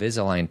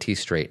Invisalign teeth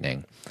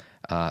straightening.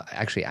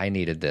 Actually, I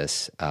needed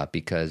this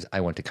because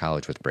I went to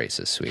college with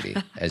braces, sweetie,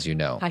 as you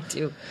know. I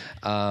do.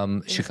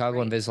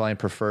 Chicago Invisalign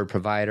preferred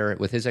provider.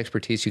 With his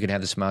expertise, you can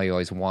have the smile you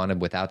always wanted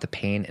without the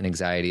pain and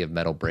anxiety of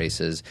metal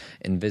braces.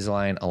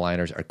 Invisalign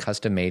aligners are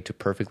custom made to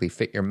perfectly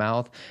fit your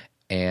mouth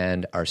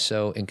and are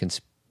so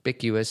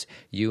inconspicuous,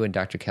 you and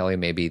Dr. Kelly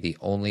may be the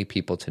only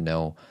people to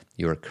know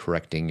you are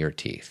correcting your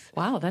teeth.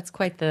 Wow, that's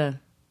quite the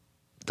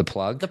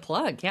plug? The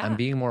plug, yeah. I'm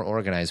being more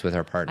organized with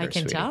our partners, I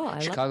can sweetie. tell.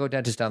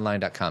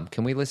 ChicagoDentistOnline.com.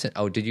 Can we listen?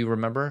 Oh, did you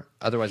remember?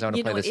 Otherwise, I want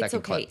to play the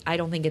second clip. I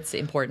don't think it's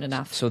important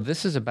enough. So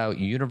this is about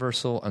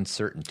universal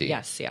uncertainty.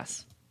 Yes.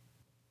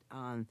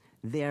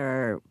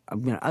 There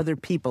are other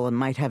people that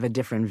might have a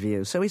different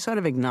view. So we sort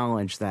of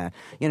acknowledge that.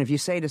 If you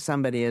say to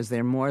somebody, is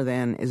there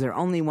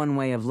only one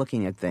way of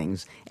looking at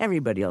things?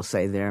 Everybody will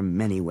say there are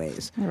many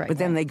ways. Right, but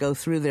then they go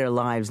through their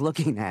lives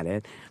looking at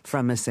it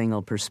from a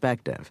single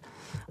perspective.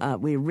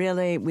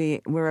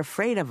 We're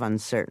afraid of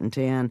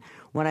uncertainty, and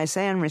what I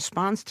say in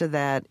response to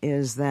that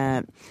is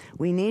that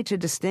we need to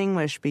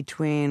distinguish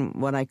between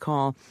what I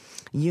call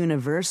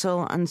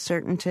universal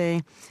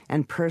uncertainty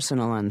and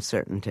personal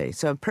uncertainty.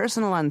 So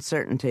personal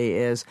uncertainty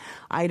is,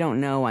 I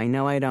don't know, I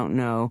know I don't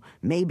know,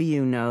 maybe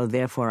you know,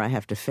 therefore I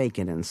have to fake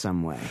it in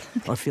some way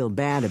or feel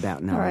bad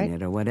about knowing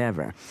it or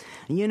whatever.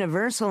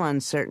 Universal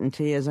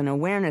uncertainty is an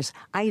awareness,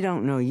 I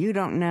don't know, you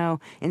don't know,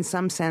 in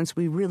some sense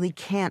we really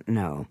can't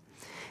know.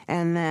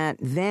 And that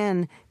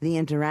then the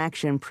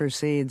interaction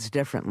proceeds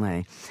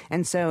differently.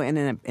 And so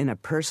in a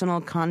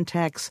personal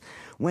context,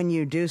 when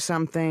you do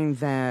something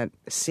that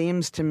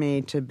seems to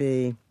me to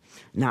be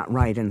not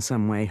right in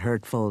some way,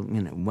 hurtful,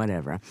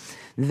 whatever,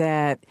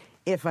 that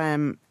if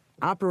I'm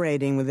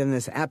operating within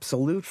this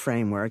absolute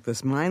framework,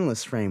 this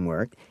mindless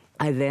framework,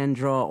 I then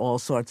draw all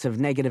sorts of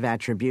negative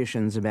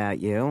attributions about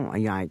you.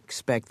 I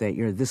expect that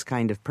you're this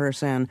kind of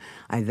person.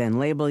 I then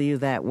label you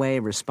that way,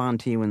 respond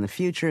to you in the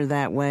future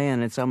that way,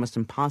 and it's almost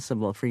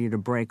impossible for you to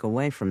break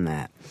away from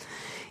that.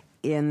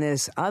 In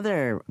this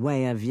other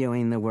way of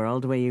viewing the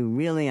world, where you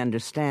really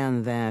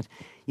understand that,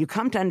 you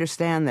come to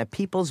understand that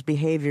people's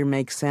behavior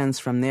makes sense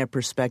from their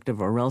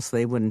perspective, or else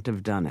they wouldn't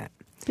have done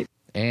it.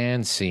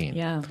 And scene.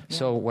 Yeah.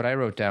 So what I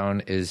wrote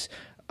down is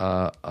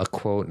a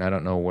quote, and I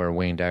don't know where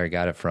Wayne Dyer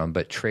got it from,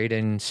 but trade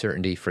in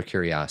certainty for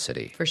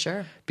curiosity. For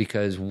sure.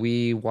 Because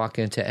we walk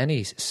into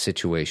any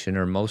situation,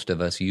 or most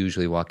of us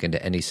usually walk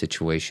into any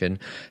situation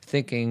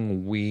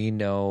thinking we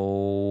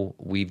know,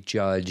 we've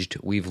judged,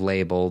 we've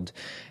labeled,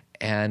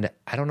 and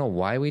I don't know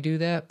why we do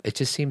that. It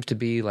just seems to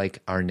be like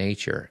our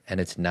nature, and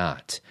it's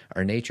not.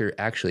 Our nature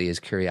actually is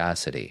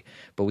curiosity,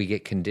 but we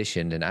get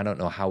conditioned, and I don't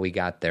know how we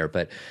got there,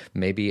 but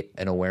maybe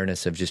an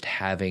awareness of just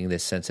having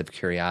this sense of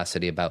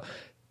curiosity about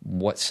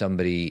what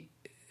somebody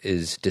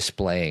is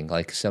displaying.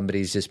 Like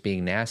somebody's just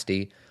being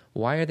nasty.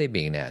 Why are they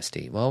being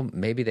nasty? Well,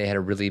 maybe they had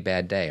a really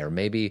bad day, or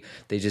maybe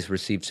they just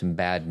received some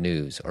bad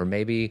news, or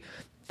maybe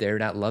they're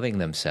not loving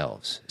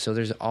themselves. So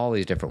there's all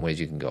these different ways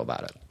you can go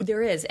about it.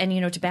 There is. And,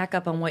 to back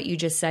up on what you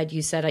just said,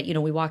 you said,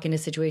 we walk into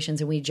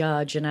situations and we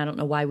judge, and I don't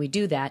know why we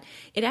do that.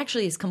 It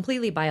actually is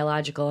completely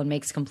biological and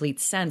makes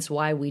complete sense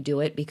why we do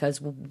it, because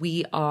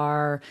we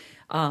are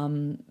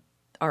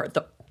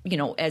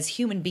as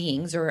human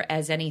beings, or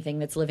as anything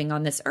that's living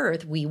on this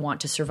earth, we want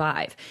to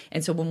survive.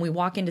 And so when we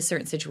walk into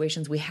certain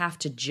situations, we have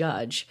to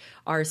judge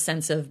our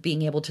sense of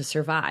being able to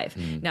survive.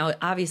 Now,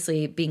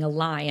 obviously, being a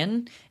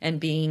lion and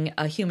being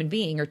a human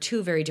being are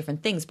two very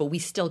different things, but we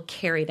still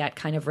carry that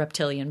kind of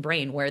reptilian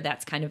brain where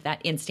that's kind of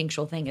that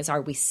instinctual thing is,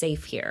 are we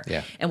safe here?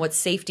 Yeah. And what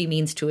safety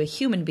means to a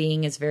human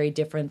being is very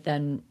different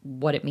than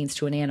what it means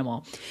to an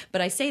animal.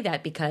 But I say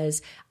that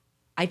because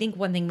I think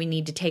one thing we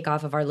need to take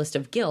off of our list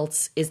of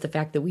guilts is the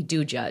fact that we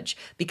do judge,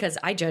 because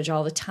I judge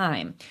all the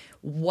time.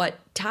 What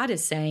Todd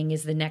is saying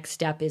is the next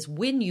step is,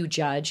 when you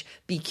judge,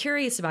 be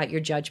curious about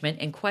your judgment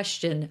and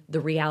question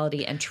the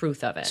reality and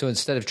truth of it. So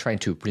instead of trying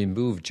to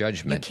remove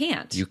judgment,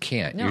 you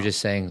can't. No. You're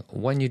just saying,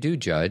 when you do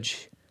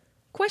judge,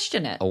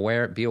 question it.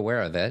 Be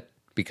aware of it,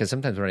 because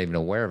sometimes we're not even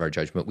aware of our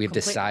judgment. We've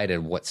decided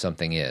what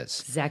something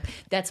is. Exactly.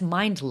 That's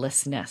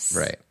mindlessness.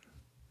 Right.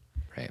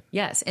 Right.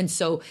 Yes. And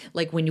so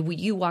like when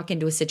you walk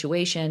into a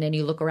situation and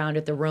you look around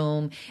at the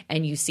room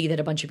and you see that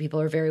a bunch of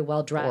people are very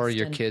well dressed. Or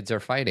your kids are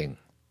fighting.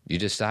 You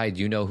decide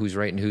who's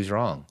right and who's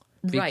wrong.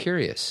 Be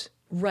curious.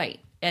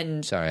 Right.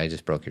 And sorry, I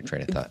just broke your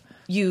train of thought.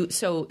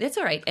 So that's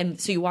all right. And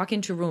so you walk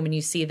into a room and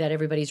you see that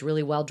everybody's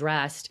really well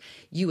dressed.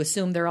 You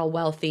assume they're all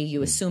wealthy.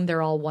 You assume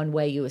they're all one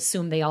way. You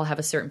assume they all have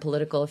a certain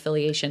political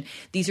affiliation.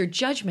 These are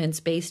judgments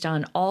based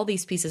on all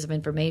these pieces of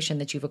information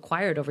that you've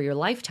acquired over your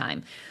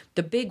lifetime.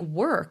 The big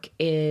work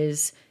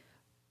is,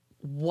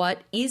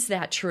 what is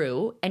that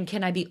true? And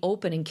can I be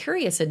open and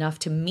curious enough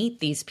to meet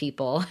these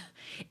people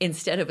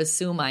instead of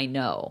assume I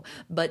know?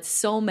 But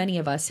so many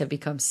of us have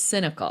become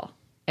cynical.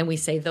 And we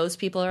say, those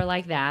people are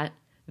like that,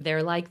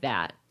 they're like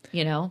that,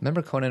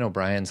 Remember Conan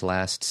O'Brien's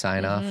last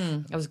sign-off?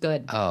 That was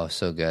good. Oh,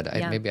 so good.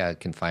 Yeah. Maybe I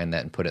can find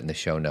that and put it in the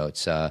show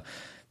notes.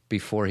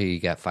 Before he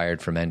got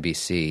fired from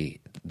NBC,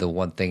 the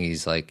one thing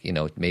he's like,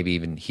 maybe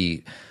even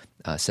he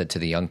said to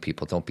the young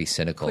people, don't be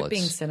cynical. Quit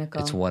being cynical.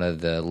 It's one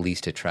of the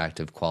least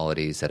attractive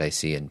qualities that I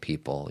see in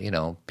people.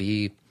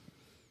 Be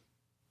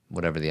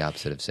whatever the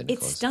opposite of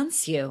cynical is. It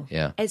stunts you.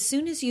 Yeah. As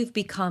soon as you've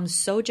become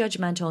so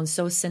judgmental and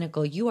so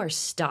cynical, you are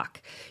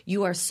stuck.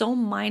 You are so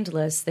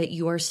mindless that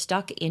you are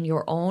stuck in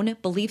your own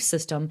belief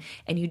system,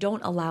 and you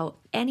don't allow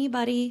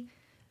anybody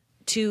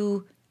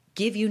to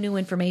give you new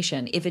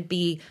information. If it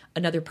be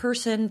another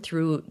person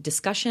through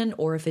discussion,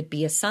 or if it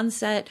be a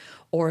sunset,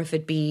 or if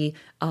it be,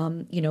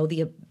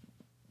 the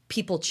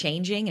people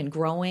changing and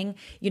growing,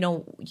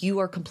 you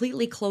are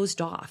completely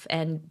closed off.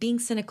 And being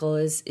cynical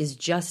is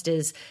just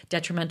as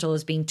detrimental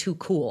as being too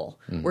cool,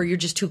 where you're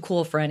just too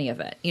cool for any of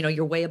it.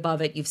 You're way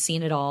above it. You've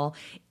seen it all.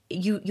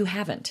 You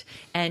haven't.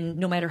 And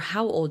no matter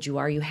how old you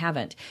are, you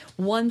haven't.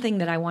 One thing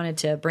that I wanted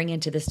to bring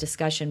into this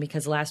discussion,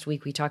 because last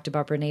week we talked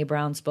about Brene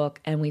Brown's book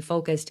and we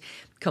focused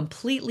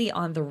completely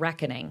on the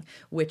reckoning,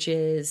 which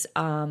is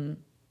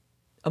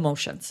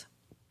emotions.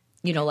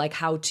 Like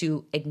how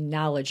to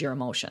acknowledge your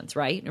emotions,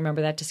 right?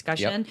 Remember that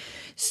discussion? Yep.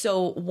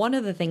 So one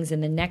of the things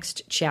in the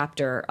next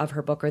chapter of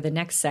her book, or the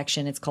next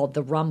section, it's called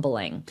the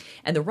rumbling.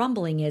 And the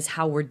rumbling is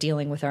how we're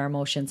dealing with our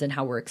emotions and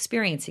how we're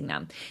experiencing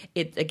them.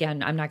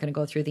 Again, I'm not going to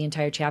go through the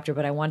entire chapter,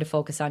 but I wanted to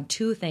focus on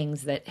two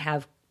things that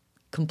have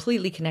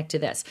completely connect to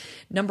this.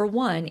 Number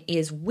one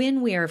is,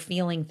 when we are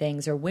feeling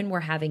things or when we're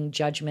having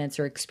judgments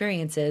or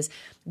experiences,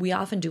 we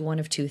often do one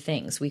of two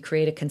things. We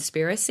create a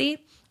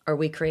conspiracy, or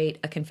we create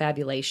a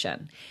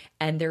confabulation.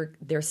 And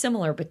they're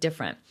similar but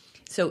different.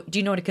 So do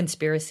you know what a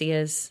conspiracy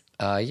is?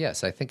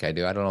 Yes, I think I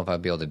do. I don't know if I'll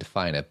be able to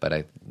define it, but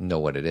I know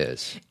what it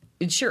is.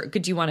 Sure.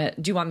 Do you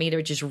want me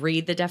to just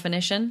read the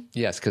definition?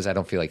 Yes, because I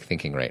don't feel like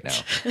thinking right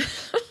now.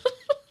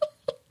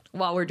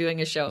 While we're doing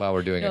a show.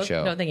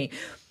 No thinking.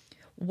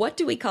 What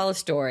do we call a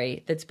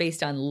story that's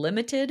based on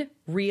limited,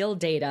 real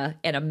data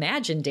and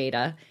imagined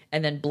data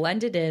and then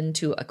blended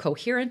into a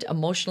coherent,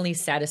 emotionally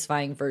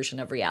satisfying version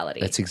of reality?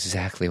 That's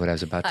exactly what I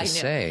was about to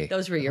say.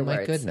 Those were your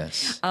words. My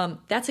goodness.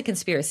 That's a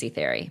conspiracy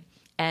theory.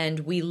 And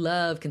we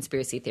love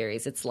conspiracy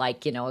theories. It's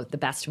like, the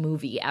best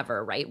movie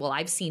ever, right? Well,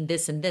 I've seen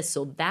this and this,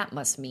 so that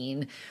must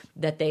mean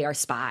that they are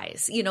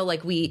spies.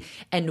 We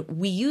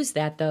use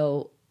that,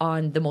 though,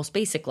 on the most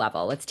basic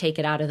level. Let's take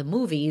it out of the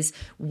movies.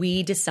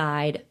 We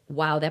decide,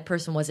 wow, that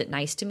person wasn't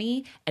nice to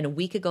me, and a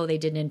week ago they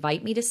didn't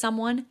invite me to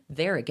someone.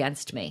 They're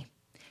against me.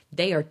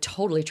 They are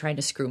totally trying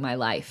to screw my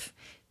life.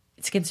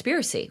 It's a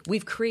conspiracy.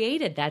 We've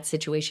created that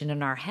situation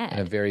in our head. In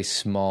a very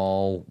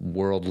small,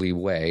 worldly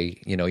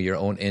way, your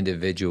own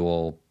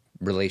individual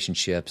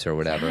relationships or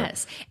whatever.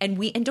 Yes.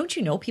 And don't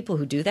you know people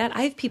who do that?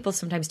 I have people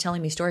sometimes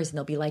telling me stories and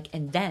they'll be like,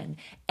 and then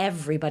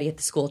everybody at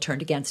the school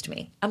turned against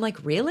me. I'm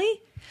like,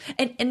 really?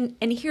 And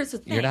here's the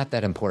thing. You're not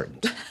that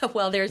important.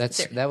 Well,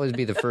 that would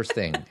be the first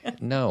thing.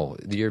 No,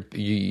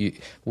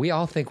 we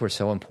all think we're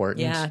so important.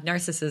 Yeah,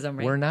 narcissism,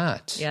 right? We're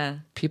not. Yeah.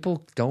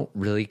 People don't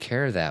really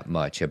care that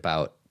much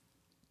about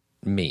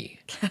me.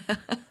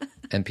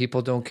 And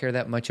people don't care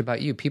that much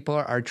about you. People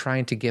are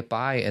trying to get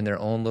by in their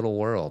own little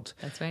world.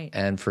 That's right.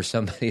 And for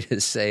somebody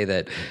to say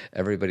that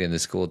everybody in the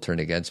school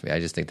turned against me, I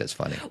just think that's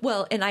funny.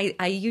 Well, and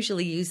I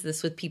usually use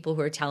this with people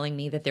who are telling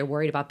me that they're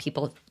worried about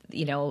people,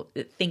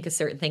 think a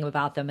certain thing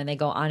about them, and they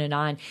go on.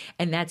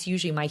 And that's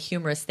usually my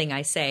humorous thing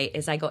I say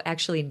is I go,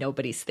 actually,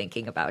 nobody's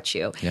thinking about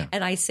you. Yeah.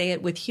 And I say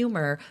it with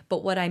humor,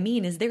 but what I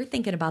mean is they're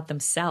thinking about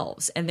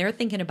themselves, and they're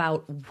thinking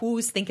about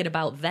who's thinking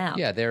about them.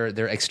 Yeah, they're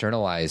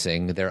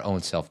externalizing their own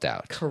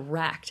self-doubt.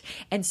 Correct.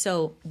 And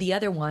so the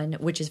other one,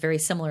 which is very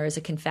similar, is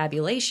a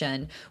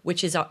confabulation,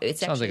 which is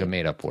sounds like a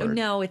made-up word.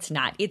 No, it's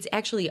not. It's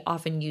actually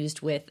often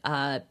used with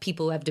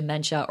people who have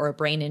dementia or a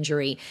brain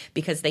injury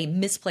because they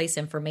misplace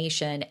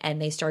information and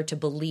they start to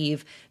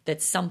believe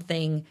that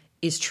something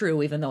is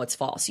true even though it's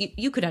false.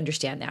 You could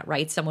understand that,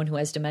 right? Someone who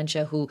has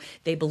dementia who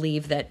they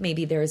believe that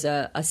maybe there's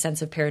a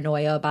sense of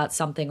paranoia about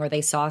something or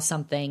they saw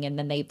something and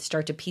then they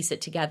start to piece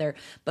it together.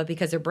 But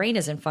because their brain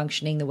isn't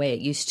functioning the way it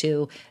used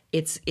to,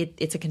 it's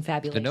a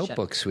confabulation. The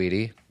Notebook,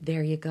 sweetie.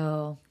 There you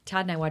go.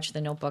 Todd and I watched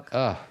The Notebook.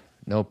 Oh,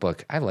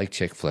 Notebook. I like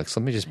chick flicks.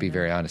 Let me just be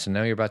very honest. And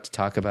now you're about to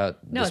talk about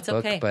this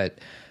book, okay. But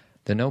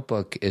The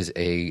Notebook is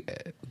a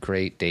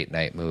great date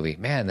night movie.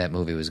 Man, that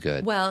movie was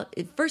good. Well,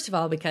 first of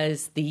all,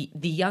 because the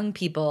young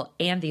people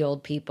and the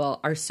old people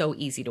are so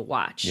easy to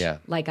watch. Yeah.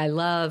 Like I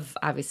love,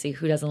 obviously,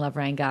 who doesn't love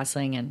Ryan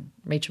Gosling and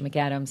Rachel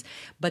McAdams?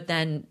 But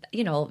then,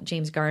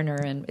 James Garner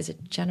and is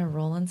it Jenna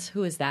Rollins?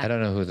 Who is that? I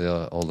don't know who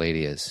the old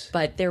lady is.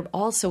 But they're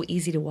all so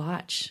easy to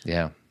watch.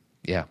 Yeah.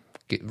 Yeah.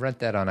 Rent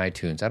that on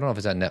iTunes. I don't know if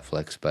it's on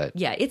Netflix, but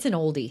yeah, it's an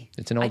oldie.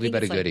 It's an oldie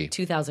but a goodie.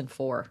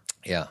 2004.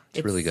 Yeah,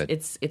 it's really good.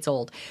 It's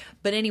old.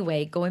 But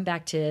anyway, going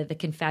back to the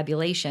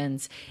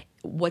confabulations,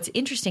 what's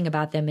interesting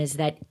about them is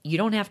that you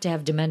don't have to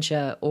have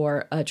dementia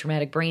or a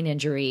traumatic brain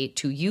injury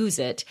to use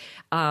it.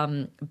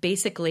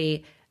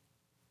 Basically,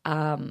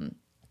 when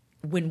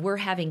we're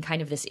having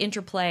kind of this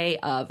interplay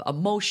of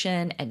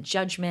emotion and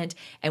judgment,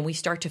 and we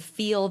start to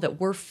feel that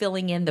we're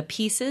filling in the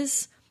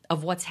pieces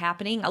of what's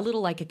happening, a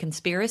little like a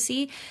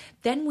conspiracy,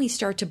 then we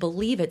start to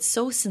believe it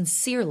so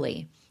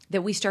sincerely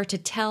that we start to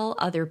tell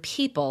other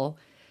people.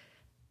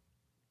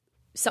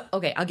 So,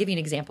 okay, I'll give you an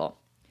example.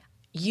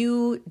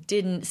 You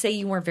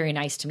weren't very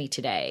nice to me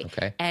today.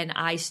 Okay. And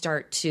I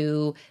start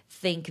to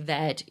think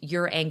that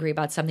you're angry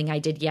about something I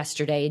did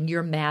yesterday and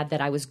you're mad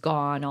that I was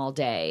gone all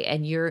day.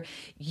 And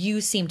you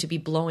seem to be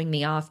blowing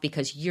me off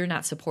because you're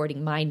not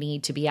supporting my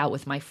need to be out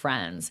with my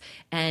friends.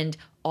 And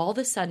all of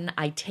a sudden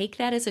I take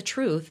that as a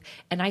truth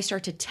and I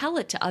start to tell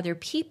it to other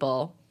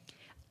people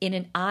in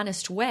an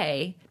honest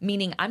way,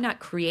 meaning I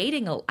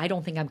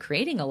don't think I'm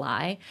creating a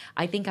lie.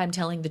 I think I'm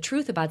telling the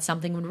truth about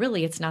something when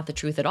really it's not the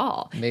truth at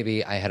all.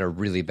 Maybe I had a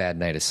really bad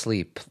night of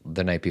sleep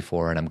the night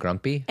before and I'm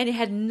grumpy. And it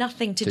had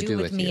nothing to do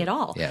with me you. at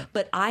all. Yeah.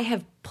 But I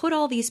have put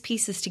all these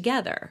pieces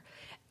together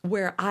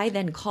where I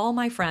then call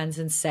my friends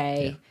and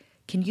say,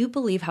 can you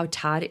believe how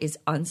Todd is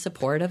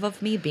unsupportive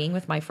of me being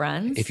with my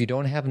friends? If you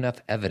don't have enough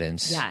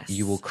evidence,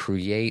 you will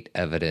create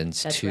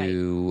evidence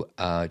to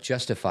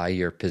justify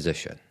your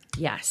position.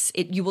 Yes,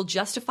 you will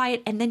justify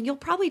it, and then you'll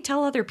probably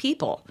tell other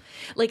people.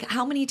 Like,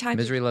 how many times...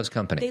 Misery loves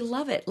company. They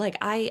love it. Like,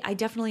 I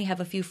definitely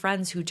have a few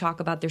friends who talk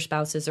about their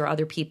spouses or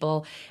other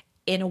people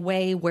in a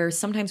way where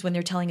sometimes when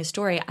they're telling a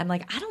story, I'm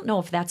like, I don't know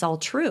if that's all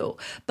true,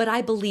 but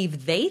I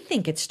believe they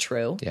think it's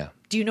true. Yeah.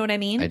 Do you know what I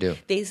mean? I do.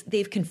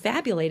 They've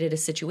confabulated a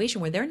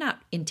situation where they're not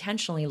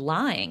intentionally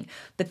lying,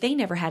 but they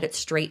never had it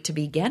straight to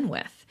begin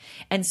with.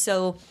 And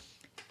so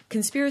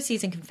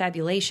conspiracies and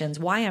confabulations,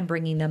 why I'm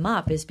bringing them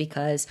up is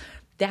because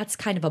that's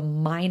kind of a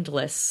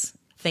mindless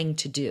thing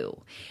to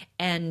do.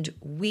 And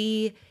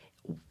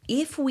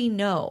if we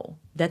know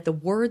that the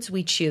words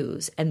we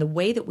choose and the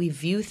way that we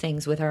view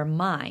things with our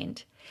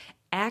mind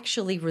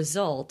actually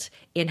result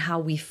in how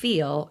we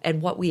feel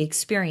and what we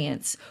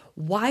experience,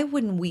 why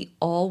wouldn't we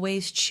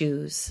always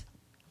choose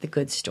the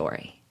good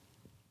story?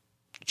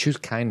 Choose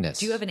kindness.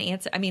 Do you have an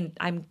answer? I mean,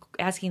 I'm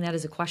asking that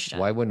as a question.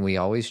 Why wouldn't we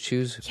always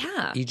choose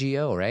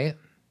EGO, right?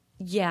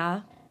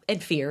 Yeah.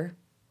 And fear.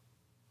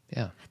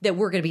 Yeah. That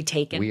we're going to be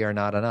taken. We are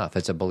not enough.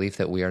 It's a belief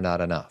that we are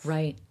not enough.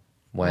 Right.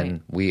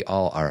 When we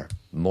all are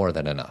more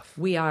than enough.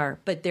 We are.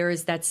 But there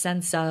is that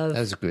sense of... That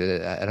was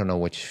good. I don't know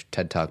which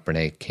TED Talk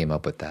Brene came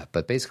up with that.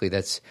 But basically,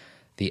 that's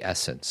the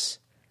essence.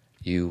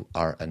 You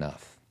are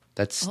enough.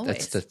 That's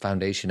the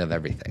foundation of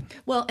everything.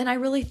 Well, and I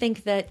really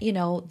think that, you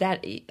know,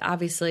 that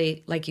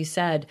obviously, like you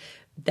said,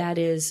 that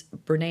is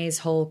Brene's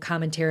whole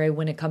commentary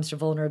when it comes to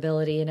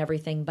vulnerability and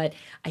everything. But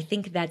I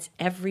think that's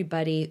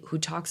everybody who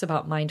talks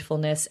about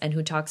mindfulness and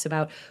who talks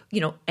about,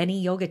 you know,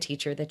 any yoga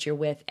teacher that you're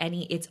with,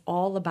 it's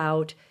all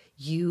about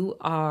you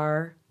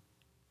are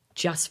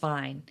just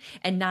fine,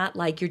 and not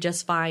like you're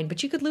just fine,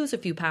 but you could lose a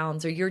few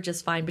pounds, or you're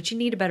just fine, but you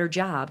need a better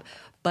job.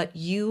 But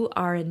you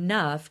are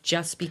enough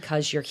just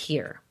because you're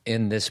here.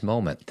 In this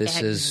moment.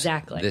 This is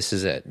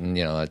it. And,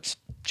 you know, it's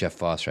Jeff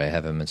Foster. I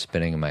haven't been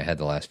spinning in my head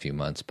the last few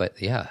months.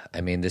 But yeah,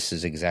 I mean, this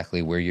is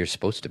exactly where you're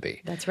supposed to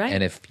be. That's right.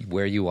 And if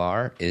where you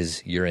are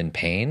is you're in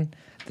pain,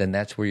 then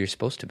that's where you're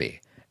supposed to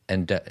be.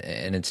 And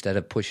instead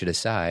of push it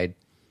aside,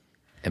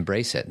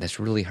 embrace it. And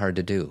that's really hard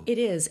to do. It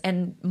is.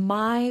 And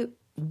why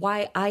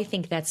I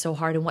think that's so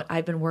hard, and what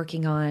I've been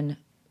working on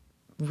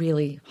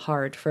really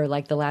hard for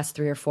like the last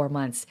 3 or 4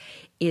 months,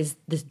 is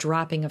this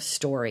dropping of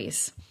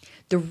stories.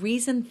 The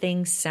reason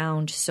things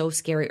sound so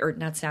scary, or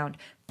not sound,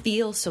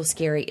 feel so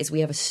scary, is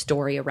we have a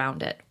story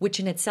around it, which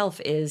in itself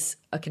is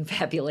a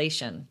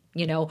confabulation,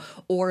 you know,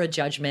 or a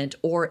judgment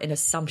or an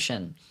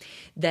assumption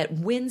that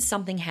when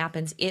something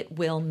happens, it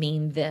will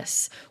mean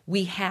this.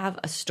 We have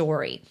a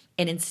story.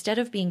 And instead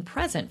of being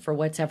present for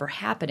what's ever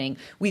happening,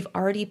 we've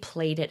already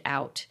played it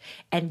out.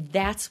 And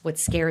that's what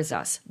scares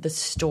us, the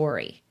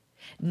story.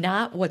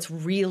 Not what's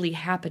really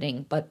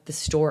happening, but the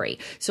story.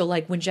 So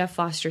like when Jeff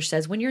Foster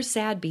says, when you're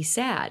sad, be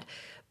sad.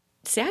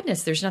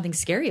 Sadness, there's nothing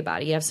scary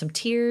about it. You have some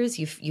tears,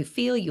 you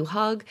feel, you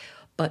hug,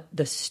 but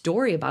the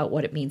story about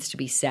what it means to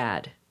be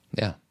sad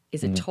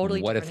is a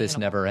totally different What if this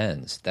never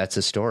ends? That's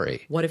a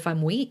story. What if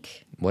I'm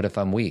weak? What if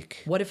I'm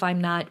weak? What if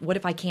I'm not? What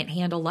if I can't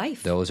handle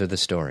life? Those are the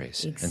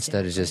stories. Exactly.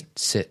 Instead of just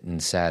sit in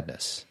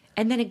sadness.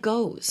 And then it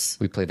goes.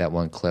 We played that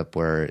one clip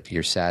where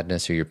your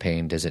sadness or your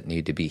pain doesn't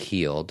need to be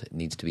healed. It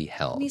needs to be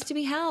held. It needs to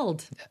be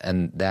held.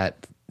 And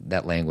that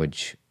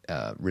language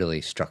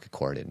really struck a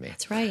chord in me.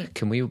 That's right.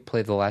 Can we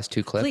play the last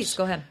 2 clips? Please,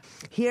 go ahead.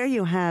 Here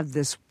you have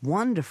this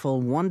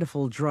wonderful,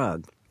 wonderful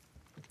drug,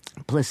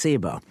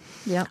 placebo.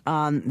 Yep.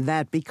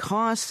 That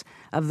because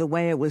of the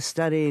way it was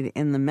studied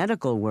in the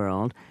medical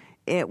world,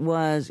 it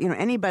was, you know,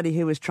 anybody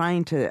who was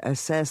trying to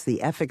assess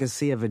the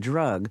efficacy of a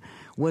drug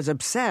was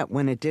upset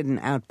when it didn't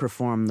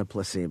outperform the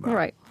placebo.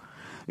 Right.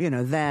 You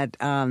know, that,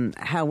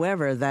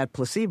 however, that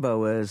placebo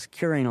was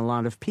curing a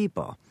lot of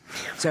people.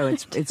 So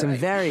it's a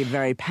very,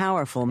 very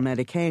powerful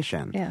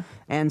medication. Yeah.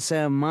 And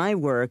so my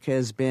work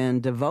has been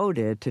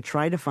devoted to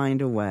try to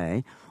find a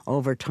way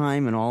over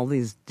time in all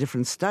these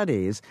different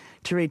studies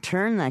to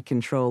return that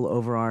control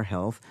over our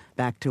health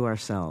back to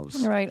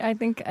ourselves. Right. I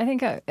think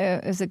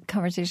it was a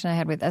conversation I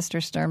had with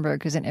Esther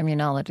Sternberg, who's an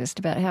immunologist,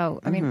 about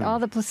how, I mean, all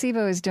the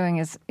placebo is doing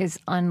is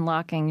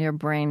unlocking your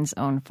brain's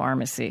own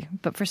pharmacy.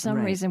 But for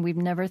some reason, we've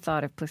never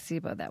thought of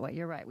placebo that way.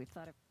 You're right. We've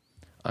thought of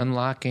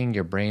unlocking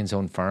your brain's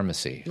own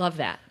pharmacy. Love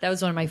that. That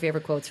was one of my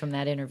favorite quotes from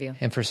that interview.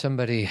 And for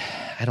somebody,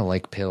 I don't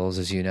like pills,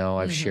 as you know.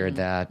 I've shared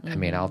that. I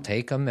mean, I'll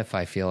take them if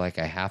I feel like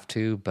I have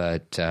to,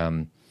 but,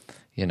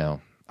 you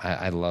know,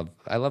 I love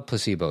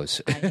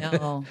placebos. I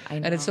know.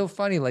 And it's so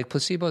funny. Like,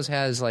 placebos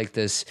has like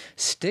this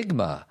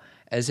stigma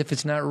as if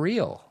it's not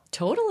real.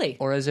 Totally.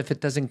 Or as if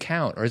it doesn't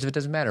count, or as if it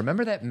doesn't matter.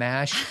 Remember that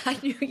MASH? I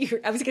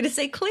was going to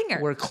say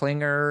Klinger. Where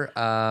Klinger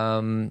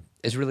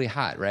is really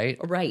hot, right?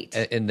 Right.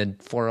 In the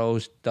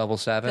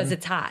 4077. Because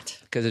it's hot.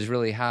 Because it's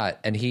really hot.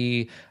 And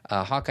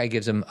Hawkeye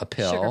gives him a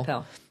pill. Sugar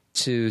pill.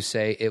 To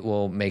say it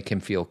will make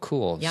him feel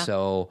cool. Yeah.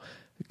 So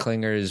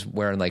Klinger's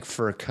wearing like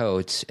fur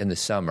coats in the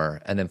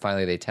summer. And then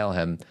finally they tell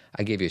him,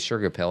 I gave you a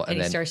sugar pill. And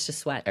then he starts to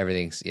sweat.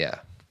 Everything's,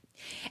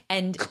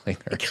 And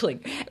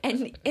Klinger.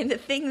 And the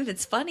thing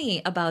that's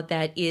funny about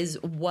that is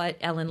what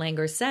Ellen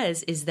Langer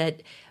says is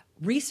that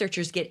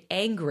researchers get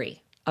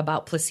angry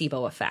about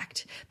placebo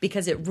effect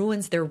because it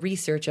ruins their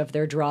research of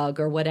their drug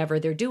or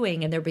whatever they're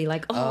doing, and they'll be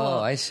like, oh,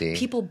 I see.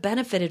 People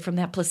benefited from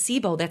that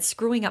placebo. That's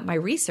screwing up my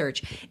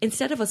research.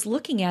 Instead of us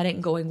looking at it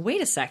and going,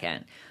 wait a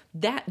second.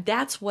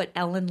 That's what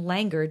Ellen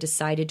Langer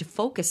decided to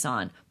focus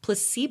on,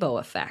 placebo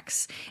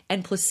effects.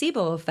 And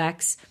placebo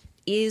effects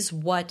is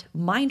what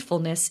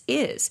mindfulness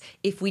is.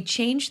 If we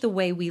change the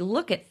way we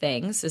look at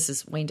things, this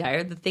is Wayne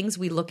Dyer, the things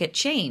we look at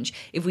change.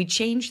 If we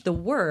change the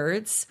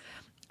words,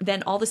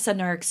 then all of a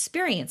sudden our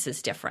experience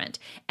is different.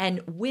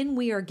 And when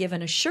we are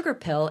given a sugar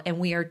pill and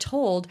we are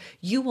told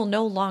you will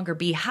no longer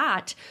be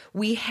hot,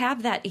 we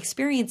have that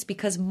experience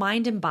because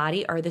mind and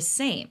body are the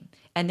same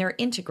and they're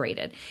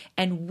integrated.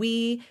 And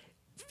we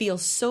feel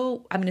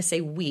so, I'm going to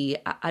say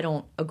I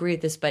don't agree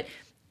with this, but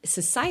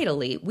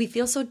societally, we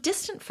feel so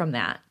distant from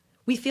that.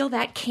 We feel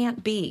that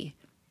can't be.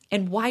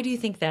 And why do you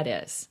think that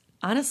is?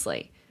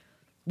 Honestly,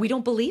 we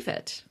don't believe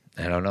it.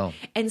 I don't know.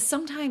 And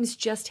sometimes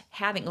just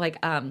having, like,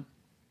 I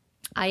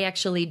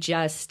actually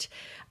just,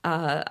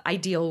 I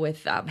deal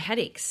with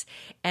headaches,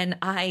 and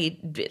I,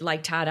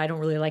 like Todd, I don't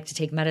really like to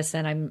take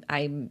medicine.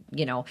 I'm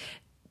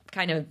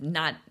kind of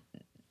not,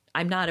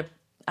 I'm not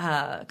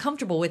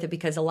comfortable with it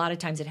because a lot of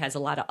times it has a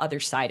lot of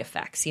other side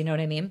effects, you know what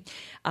I mean?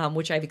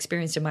 Which I've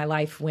experienced in my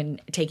life when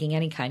taking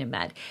any kind of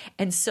med.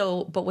 And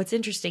so, but what's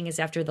interesting is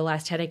after the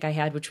last headache I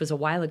had, which was a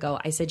while ago,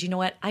 I said, you know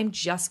what? I'm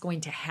just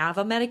going to have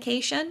a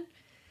medication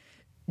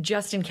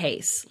just in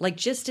case, like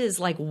just as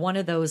like one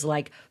of those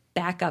like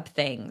backup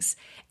things.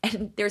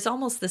 And there's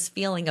almost this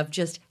feeling of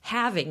just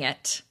having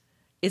it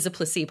is a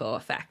placebo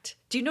effect.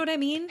 Do you know what I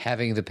mean?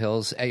 Having the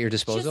pills at your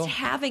disposal?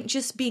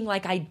 Just being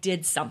like, I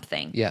did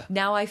something. Yeah.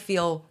 Now I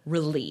feel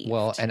relieved.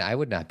 Well, and I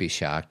would not be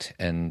shocked,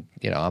 and,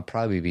 I'll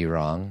probably be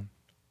wrong,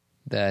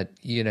 that,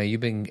 you've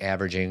been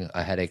averaging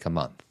a headache a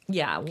month.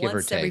 Yeah,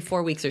 once every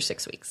 4 weeks or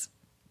 6 weeks.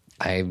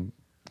 I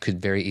could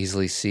very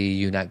easily see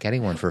you not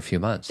getting one for a few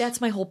months.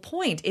 That's my whole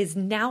point, is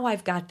now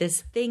I've got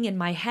this thing in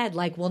my head,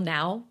 like, well,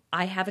 now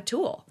I have a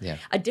tool. Yeah.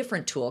 A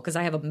different tool, because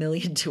I have a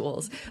million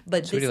tools.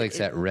 But Sweetie likes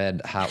that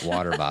red hot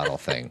water bottle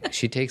thing.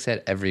 She takes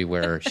that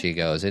everywhere she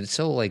goes. It's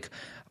so like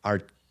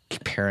our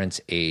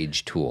parents'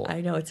 age tool. I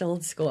know, it's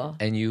old school.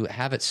 And you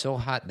have it so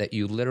hot that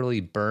you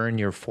literally burn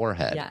your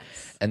forehead. Yes.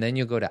 And then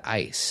you go to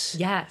ice.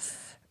 Yes.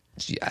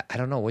 I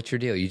don't know. What's your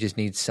deal? You just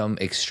need some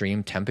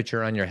extreme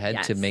temperature on your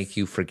head to make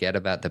you forget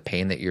about the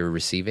pain that you're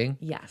receiving?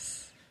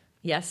 Yes.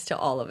 Yes to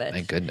all of it.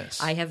 My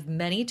goodness. I have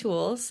many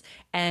tools,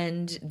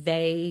 and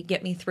they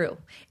get me through.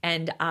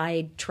 And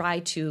I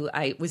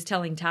was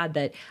telling Todd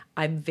that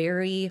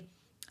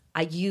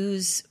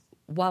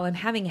while I'm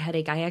having a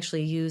headache, I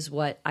actually use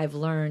what I've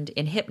learned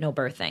in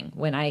hypnobirthing.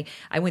 When I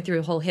went through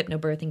a whole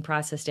hypnobirthing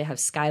process to have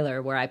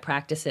Skylar, where I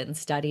practiced it and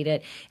studied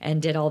it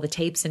and did all the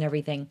tapes and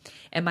everything.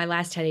 And my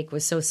last headache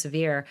was so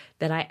severe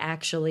that I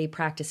actually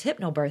practiced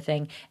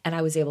hypnobirthing, and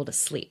I was able to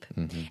sleep.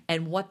 Mm-hmm.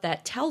 And what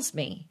that tells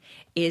me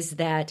is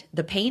that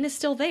the pain is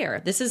still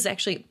there. This is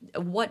actually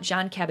what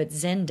Jon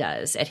Kabat-Zinn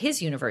does at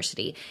his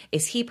university,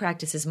 is he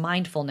practices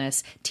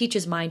mindfulness,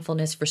 teaches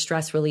mindfulness for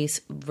stress relief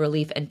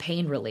and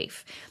pain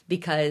relief.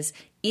 Because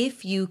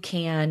if you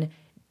can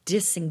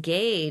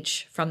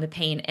disengage from the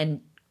pain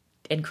and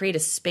create a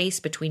space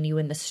between you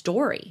and the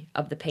story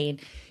of the pain,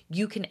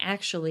 you can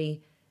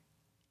actually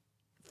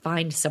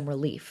find some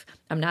relief.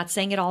 I'm not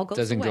saying it all goes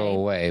away. Doesn't go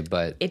away,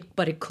 but it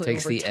could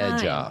takes over the time.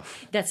 Edge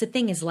off. That's the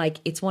thing, is like,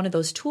 it's one of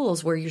those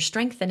tools where you're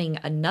strengthening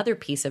another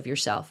piece of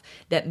yourself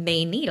that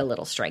may need a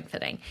little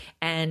strengthening.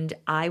 And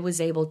I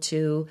was able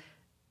to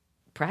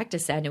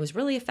practice that, and it was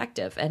really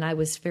effective, and I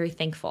was very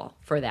thankful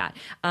for that.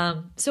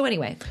 So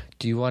anyway.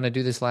 Do you want to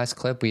do this last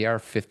clip? We are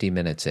 50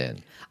 minutes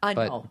in.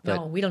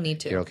 No, we don't need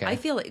to. You're okay? I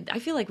feel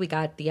like we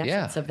got the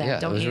essence of that,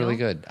 don't you? Yeah, it was really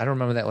good. I don't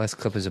remember what that last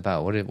clip was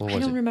about. What was it? I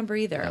don't remember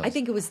either. I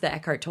think it was the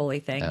Eckhart Tolle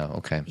thing. Oh,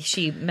 okay.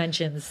 She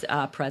mentions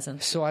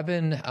presence. So I've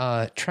been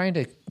trying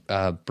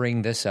to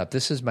bring this up.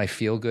 This is my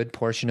feel-good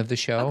portion of the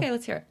show. Okay,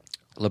 let's hear it.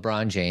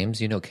 LeBron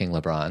James, you know King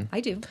LeBron.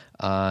 I do.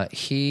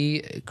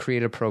 He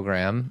created a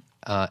program.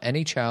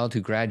 Any child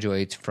who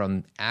graduates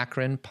from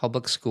Akron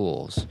Public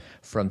Schools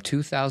from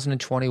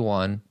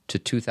 2021 to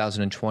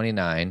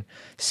 2029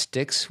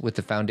 sticks with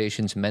the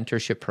foundation's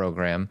mentorship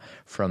program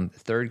from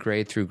third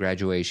grade through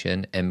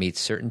graduation and meets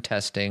certain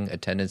testing,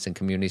 attendance, and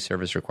community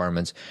service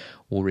requirements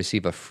will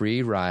receive a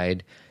free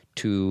ride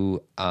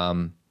to,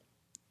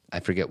 I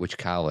forget which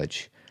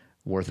college,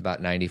 worth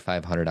about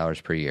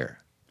 $9,500 per year.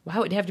 Wow,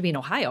 it'd have to be in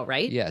Ohio,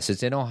 right? Yes,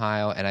 it's in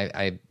Ohio, and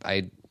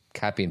I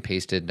copy and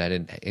pasted, and I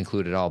didn't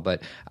include it all,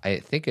 but I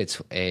think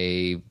it's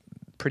a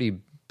pretty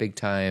big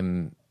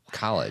time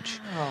college.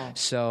 Wow.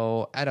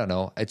 So I don't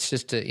know. It's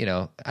just I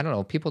don't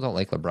know. People don't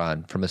like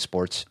LeBron from a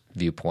sports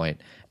viewpoint,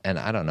 and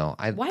I don't know.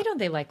 Why don't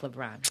they like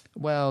LeBron?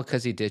 Well,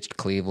 because he ditched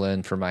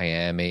Cleveland for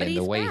Miami, but and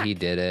the way back. he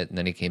did it, and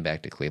then he came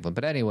back to Cleveland.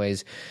 But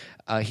anyways,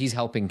 he's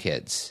helping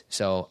kids,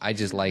 so I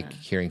just like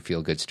hearing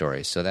feel good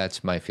stories. So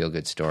that's my feel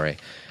good story.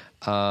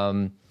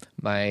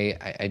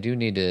 I do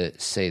need to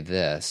say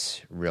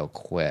this real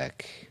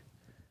quick.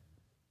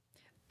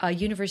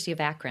 University of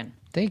Akron.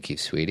 Thank you,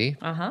 sweetie.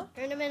 Uh-huh.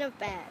 Tournament of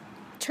bad.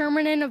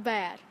 Tournament of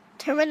bad.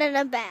 Tournament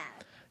of bad.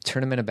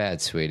 Tournament of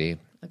bad, sweetie.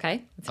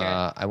 Okay. Let's hear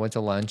it. I went to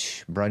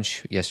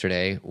brunch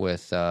yesterday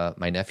with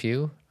my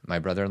nephew, my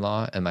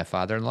brother-in-law, and my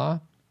father-in-law.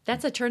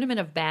 That's a tournament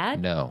of bad?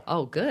 No.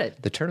 Oh, good.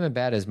 The tournament of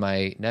bad is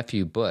my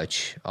nephew,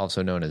 Butch,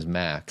 also known as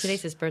Max.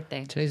 Today's his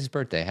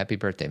birthday. Happy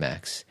birthday,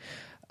 Max.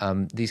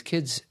 These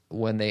kids,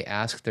 when they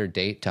ask their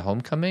date to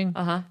homecoming,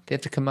 they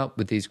have to come up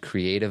with these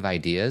creative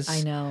ideas.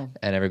 I know.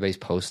 And everybody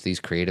posts these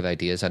creative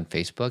ideas on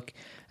Facebook.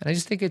 And I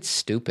just think it's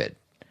stupid.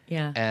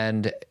 Yeah.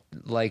 And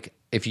like,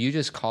 if you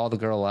just call the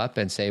girl up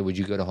and say, would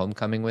you go to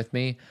homecoming with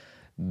me?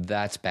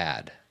 That's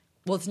bad.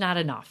 Well, it's not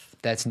enough.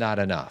 That's not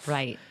enough.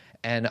 Right.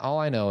 And all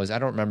I know is I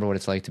don't remember what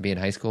it's like to be in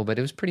high school, but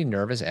it was pretty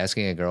nervous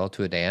asking a girl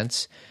to a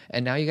dance.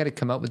 And now you got to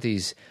come up with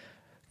these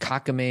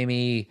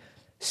cockamamie,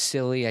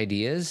 silly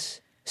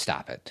ideas.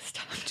 Stop it.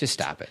 Just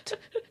stop it.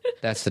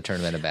 That's the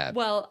tournament of bad.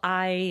 Well,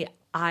 I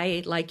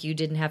like you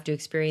didn't have to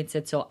experience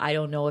it, so I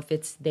don't know if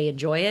it's they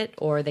enjoy it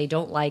or they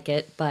don't like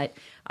it, but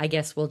I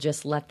guess we'll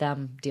just let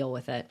them deal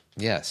with it.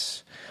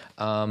 Yes.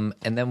 And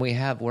then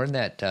we're in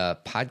that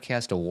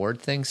podcast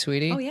award thing,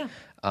 sweetie. Oh, yeah.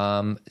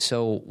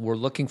 So we're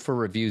looking for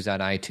reviews on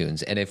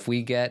iTunes, and if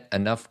we get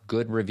enough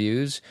good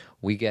reviews,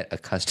 we get a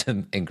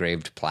custom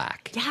engraved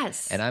plaque.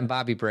 Yes. And I'm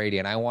Bobby Brady,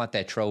 and I want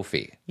that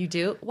trophy. You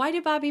do? Why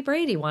did Bobby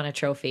Brady want a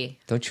trophy?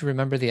 Don't you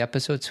remember the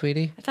episode,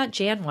 sweetie? I thought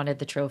Jan wanted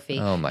the trophy.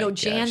 Oh, my gosh. No,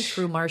 Jan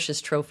threw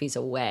Marcia's trophies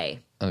away.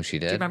 Oh, she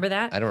did? Do you remember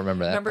that? I don't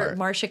remember that Remember part.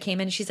 Marcia came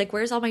in and she's like,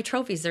 where's all my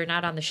trophies? They're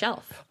not on the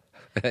shelf.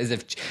 As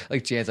if,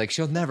 like, Jan's like,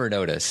 she'll never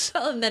notice.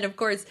 And then, of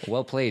course,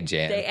 well played,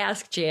 Jan. They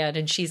ask Jan,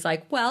 and she's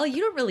like, well,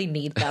 you don't really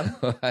need them.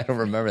 I don't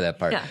remember that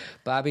part. Yeah.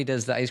 Bobby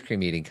does the ice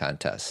cream eating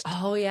contest.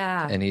 Oh,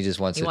 yeah. And he just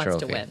wants the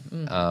trophy. He wants to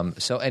win.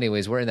 So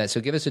anyways, we're in that.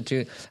 So give us a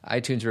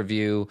iTunes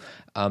review.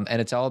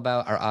 And it's all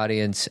about our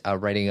audience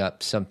writing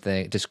up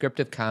something,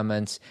 descriptive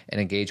comments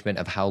and engagement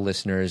of how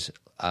listeners'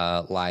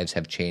 lives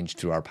have changed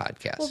through our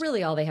podcast. Well,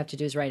 really, all they have to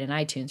do is write an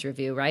iTunes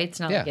review, right? It's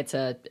not like it's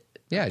a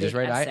just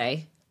write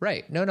essay.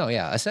 Right. No,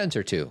 yeah. A sentence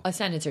or two. A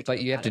sentence or two.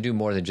 But you have to do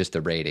more than just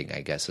the rating, I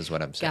guess, is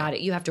what I'm saying. Got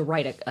it. You have to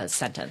write a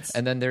sentence.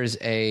 And then there's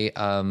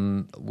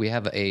we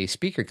have a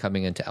speaker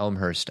coming into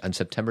Elmhurst on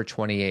September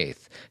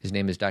 28th. His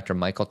name is Dr.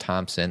 Michael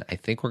Thompson. I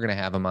think we're going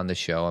to have him on the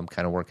show. I'm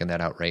kind of working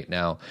that out right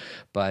now.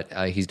 But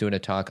he's doing a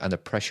talk on the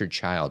pressured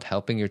child,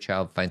 helping your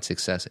child find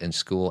success in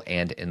school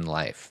and in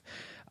life.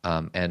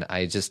 And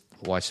I just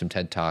watched some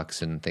TED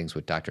Talks and things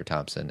with Dr.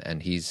 Thompson,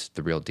 and he's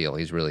the real deal.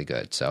 He's really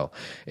good. So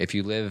if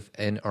you live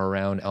in or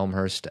around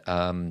Elmhurst,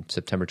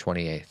 September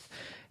 28th.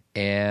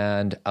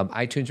 And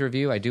iTunes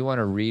review, I do want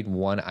to read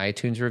one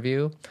iTunes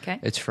review. Okay.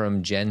 It's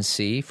from Jen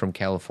C. from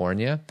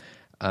California.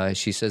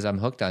 She says, I'm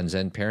hooked on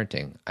Zen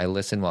parenting. I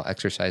listen while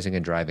exercising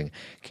and driving.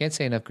 Can't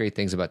say enough great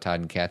things about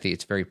Todd and Cathy.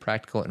 It's very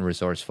practical and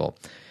resourceful.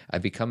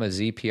 I've become a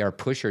ZPR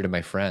pusher to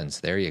my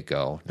friends. There you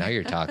go. Now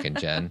you're talking,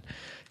 Jen.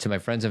 To my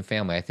friends and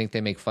family. I think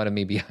they make fun of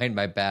me behind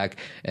my back,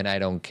 and I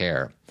don't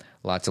care.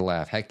 Lots of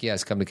laugh. Heck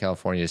yes, come to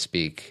California to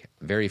speak.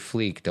 Very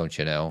fleek, don't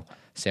you know?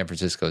 San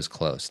Francisco's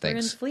close.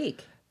 Thanks. We're in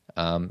Fleek.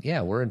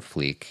 Yeah, we're in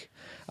Fleek.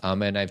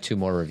 And I have 2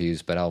 more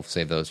reviews, but I'll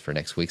save those for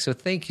next week. So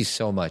thank you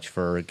so much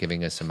for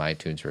giving us some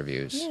iTunes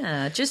reviews.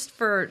 Yeah, just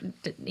for,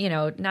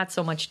 not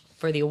so much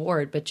for the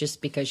award, but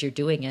just because you're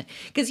doing it.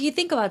 Because you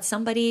think about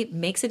somebody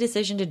makes a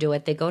decision to do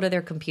it. They go to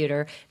their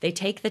computer. They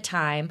take the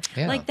time.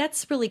 Yeah. Like,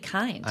 that's really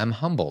kind. I'm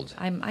humbled.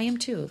 I am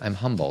too. I'm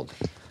humbled.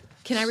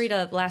 Can I read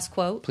a last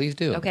quote? Please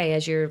do. Okay,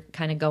 as you're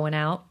kind of going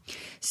out.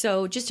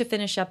 So just to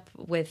finish up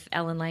with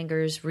Ellen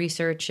Langer's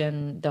research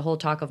and the whole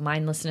talk of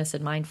mindlessness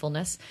and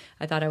mindfulness,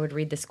 I thought I would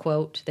read this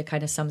quote that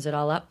kind of sums it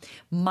all up.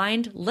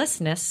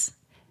 Mindlessness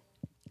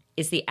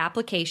is the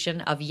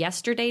application of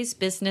yesterday's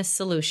business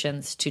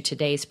solutions to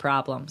today's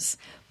problems.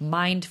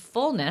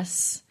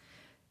 Mindfulness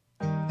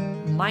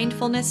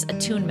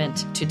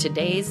attunement to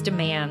today's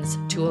demands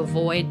to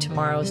avoid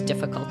tomorrow's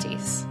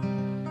difficulties.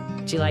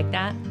 Do you like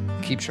that?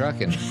 Keep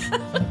trucking.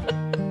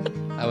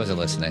 I wasn't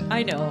listening.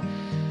 I know.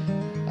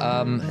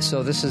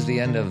 So this is the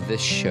end of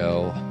this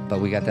show,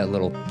 but we got that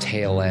little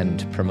tail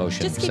end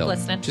promotion. Just keep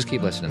listening. Just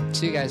keep listening.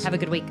 See you guys. Have a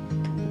good week.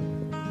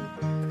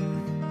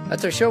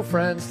 That's our show,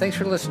 friends. Thanks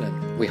for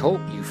listening. We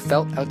hope you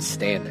felt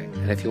outstanding.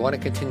 And if you want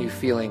to continue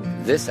feeling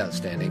this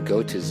outstanding,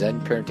 go to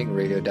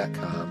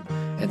zenparentingradio.com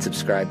and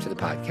subscribe to the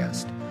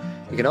podcast.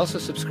 You can also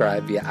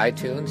subscribe via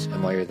iTunes,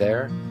 and while you're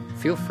there,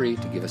 feel free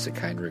to give us a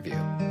kind review.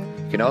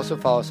 You can also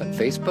follow us on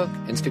Facebook,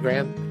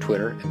 Instagram,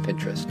 Twitter, and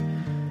Pinterest.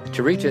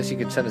 To reach us, you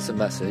can send us a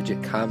message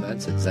at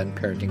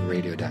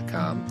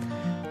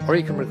comments@zenparentingradio.com, or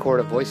you can record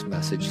a voice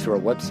message through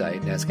our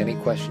website and ask any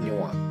question you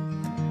want.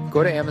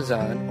 Go to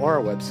Amazon or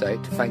our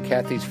website to find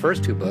Cathy's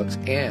first 2 books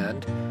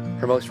and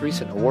her most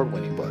recent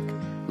award-winning book,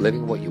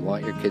 Living What You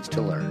Want Your Kids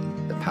to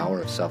Learn, The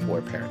Power of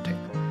Self-Aware Parenting.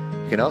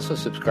 You can also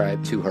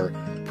subscribe to her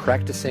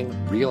Practicing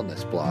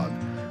Realness blog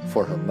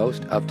for her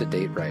most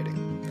up-to-date writing.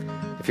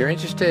 If you're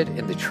interested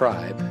in The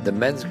Tribe, the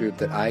men's group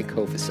that I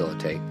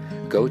co-facilitate,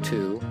 go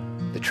to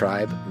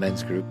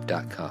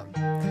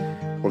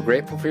thetribemensgroup.com. We're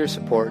grateful for your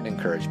support and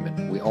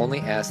encouragement. We only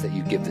ask that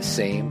you give the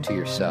same to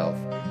yourself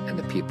and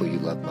the people you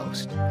love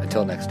most.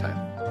 Until next time.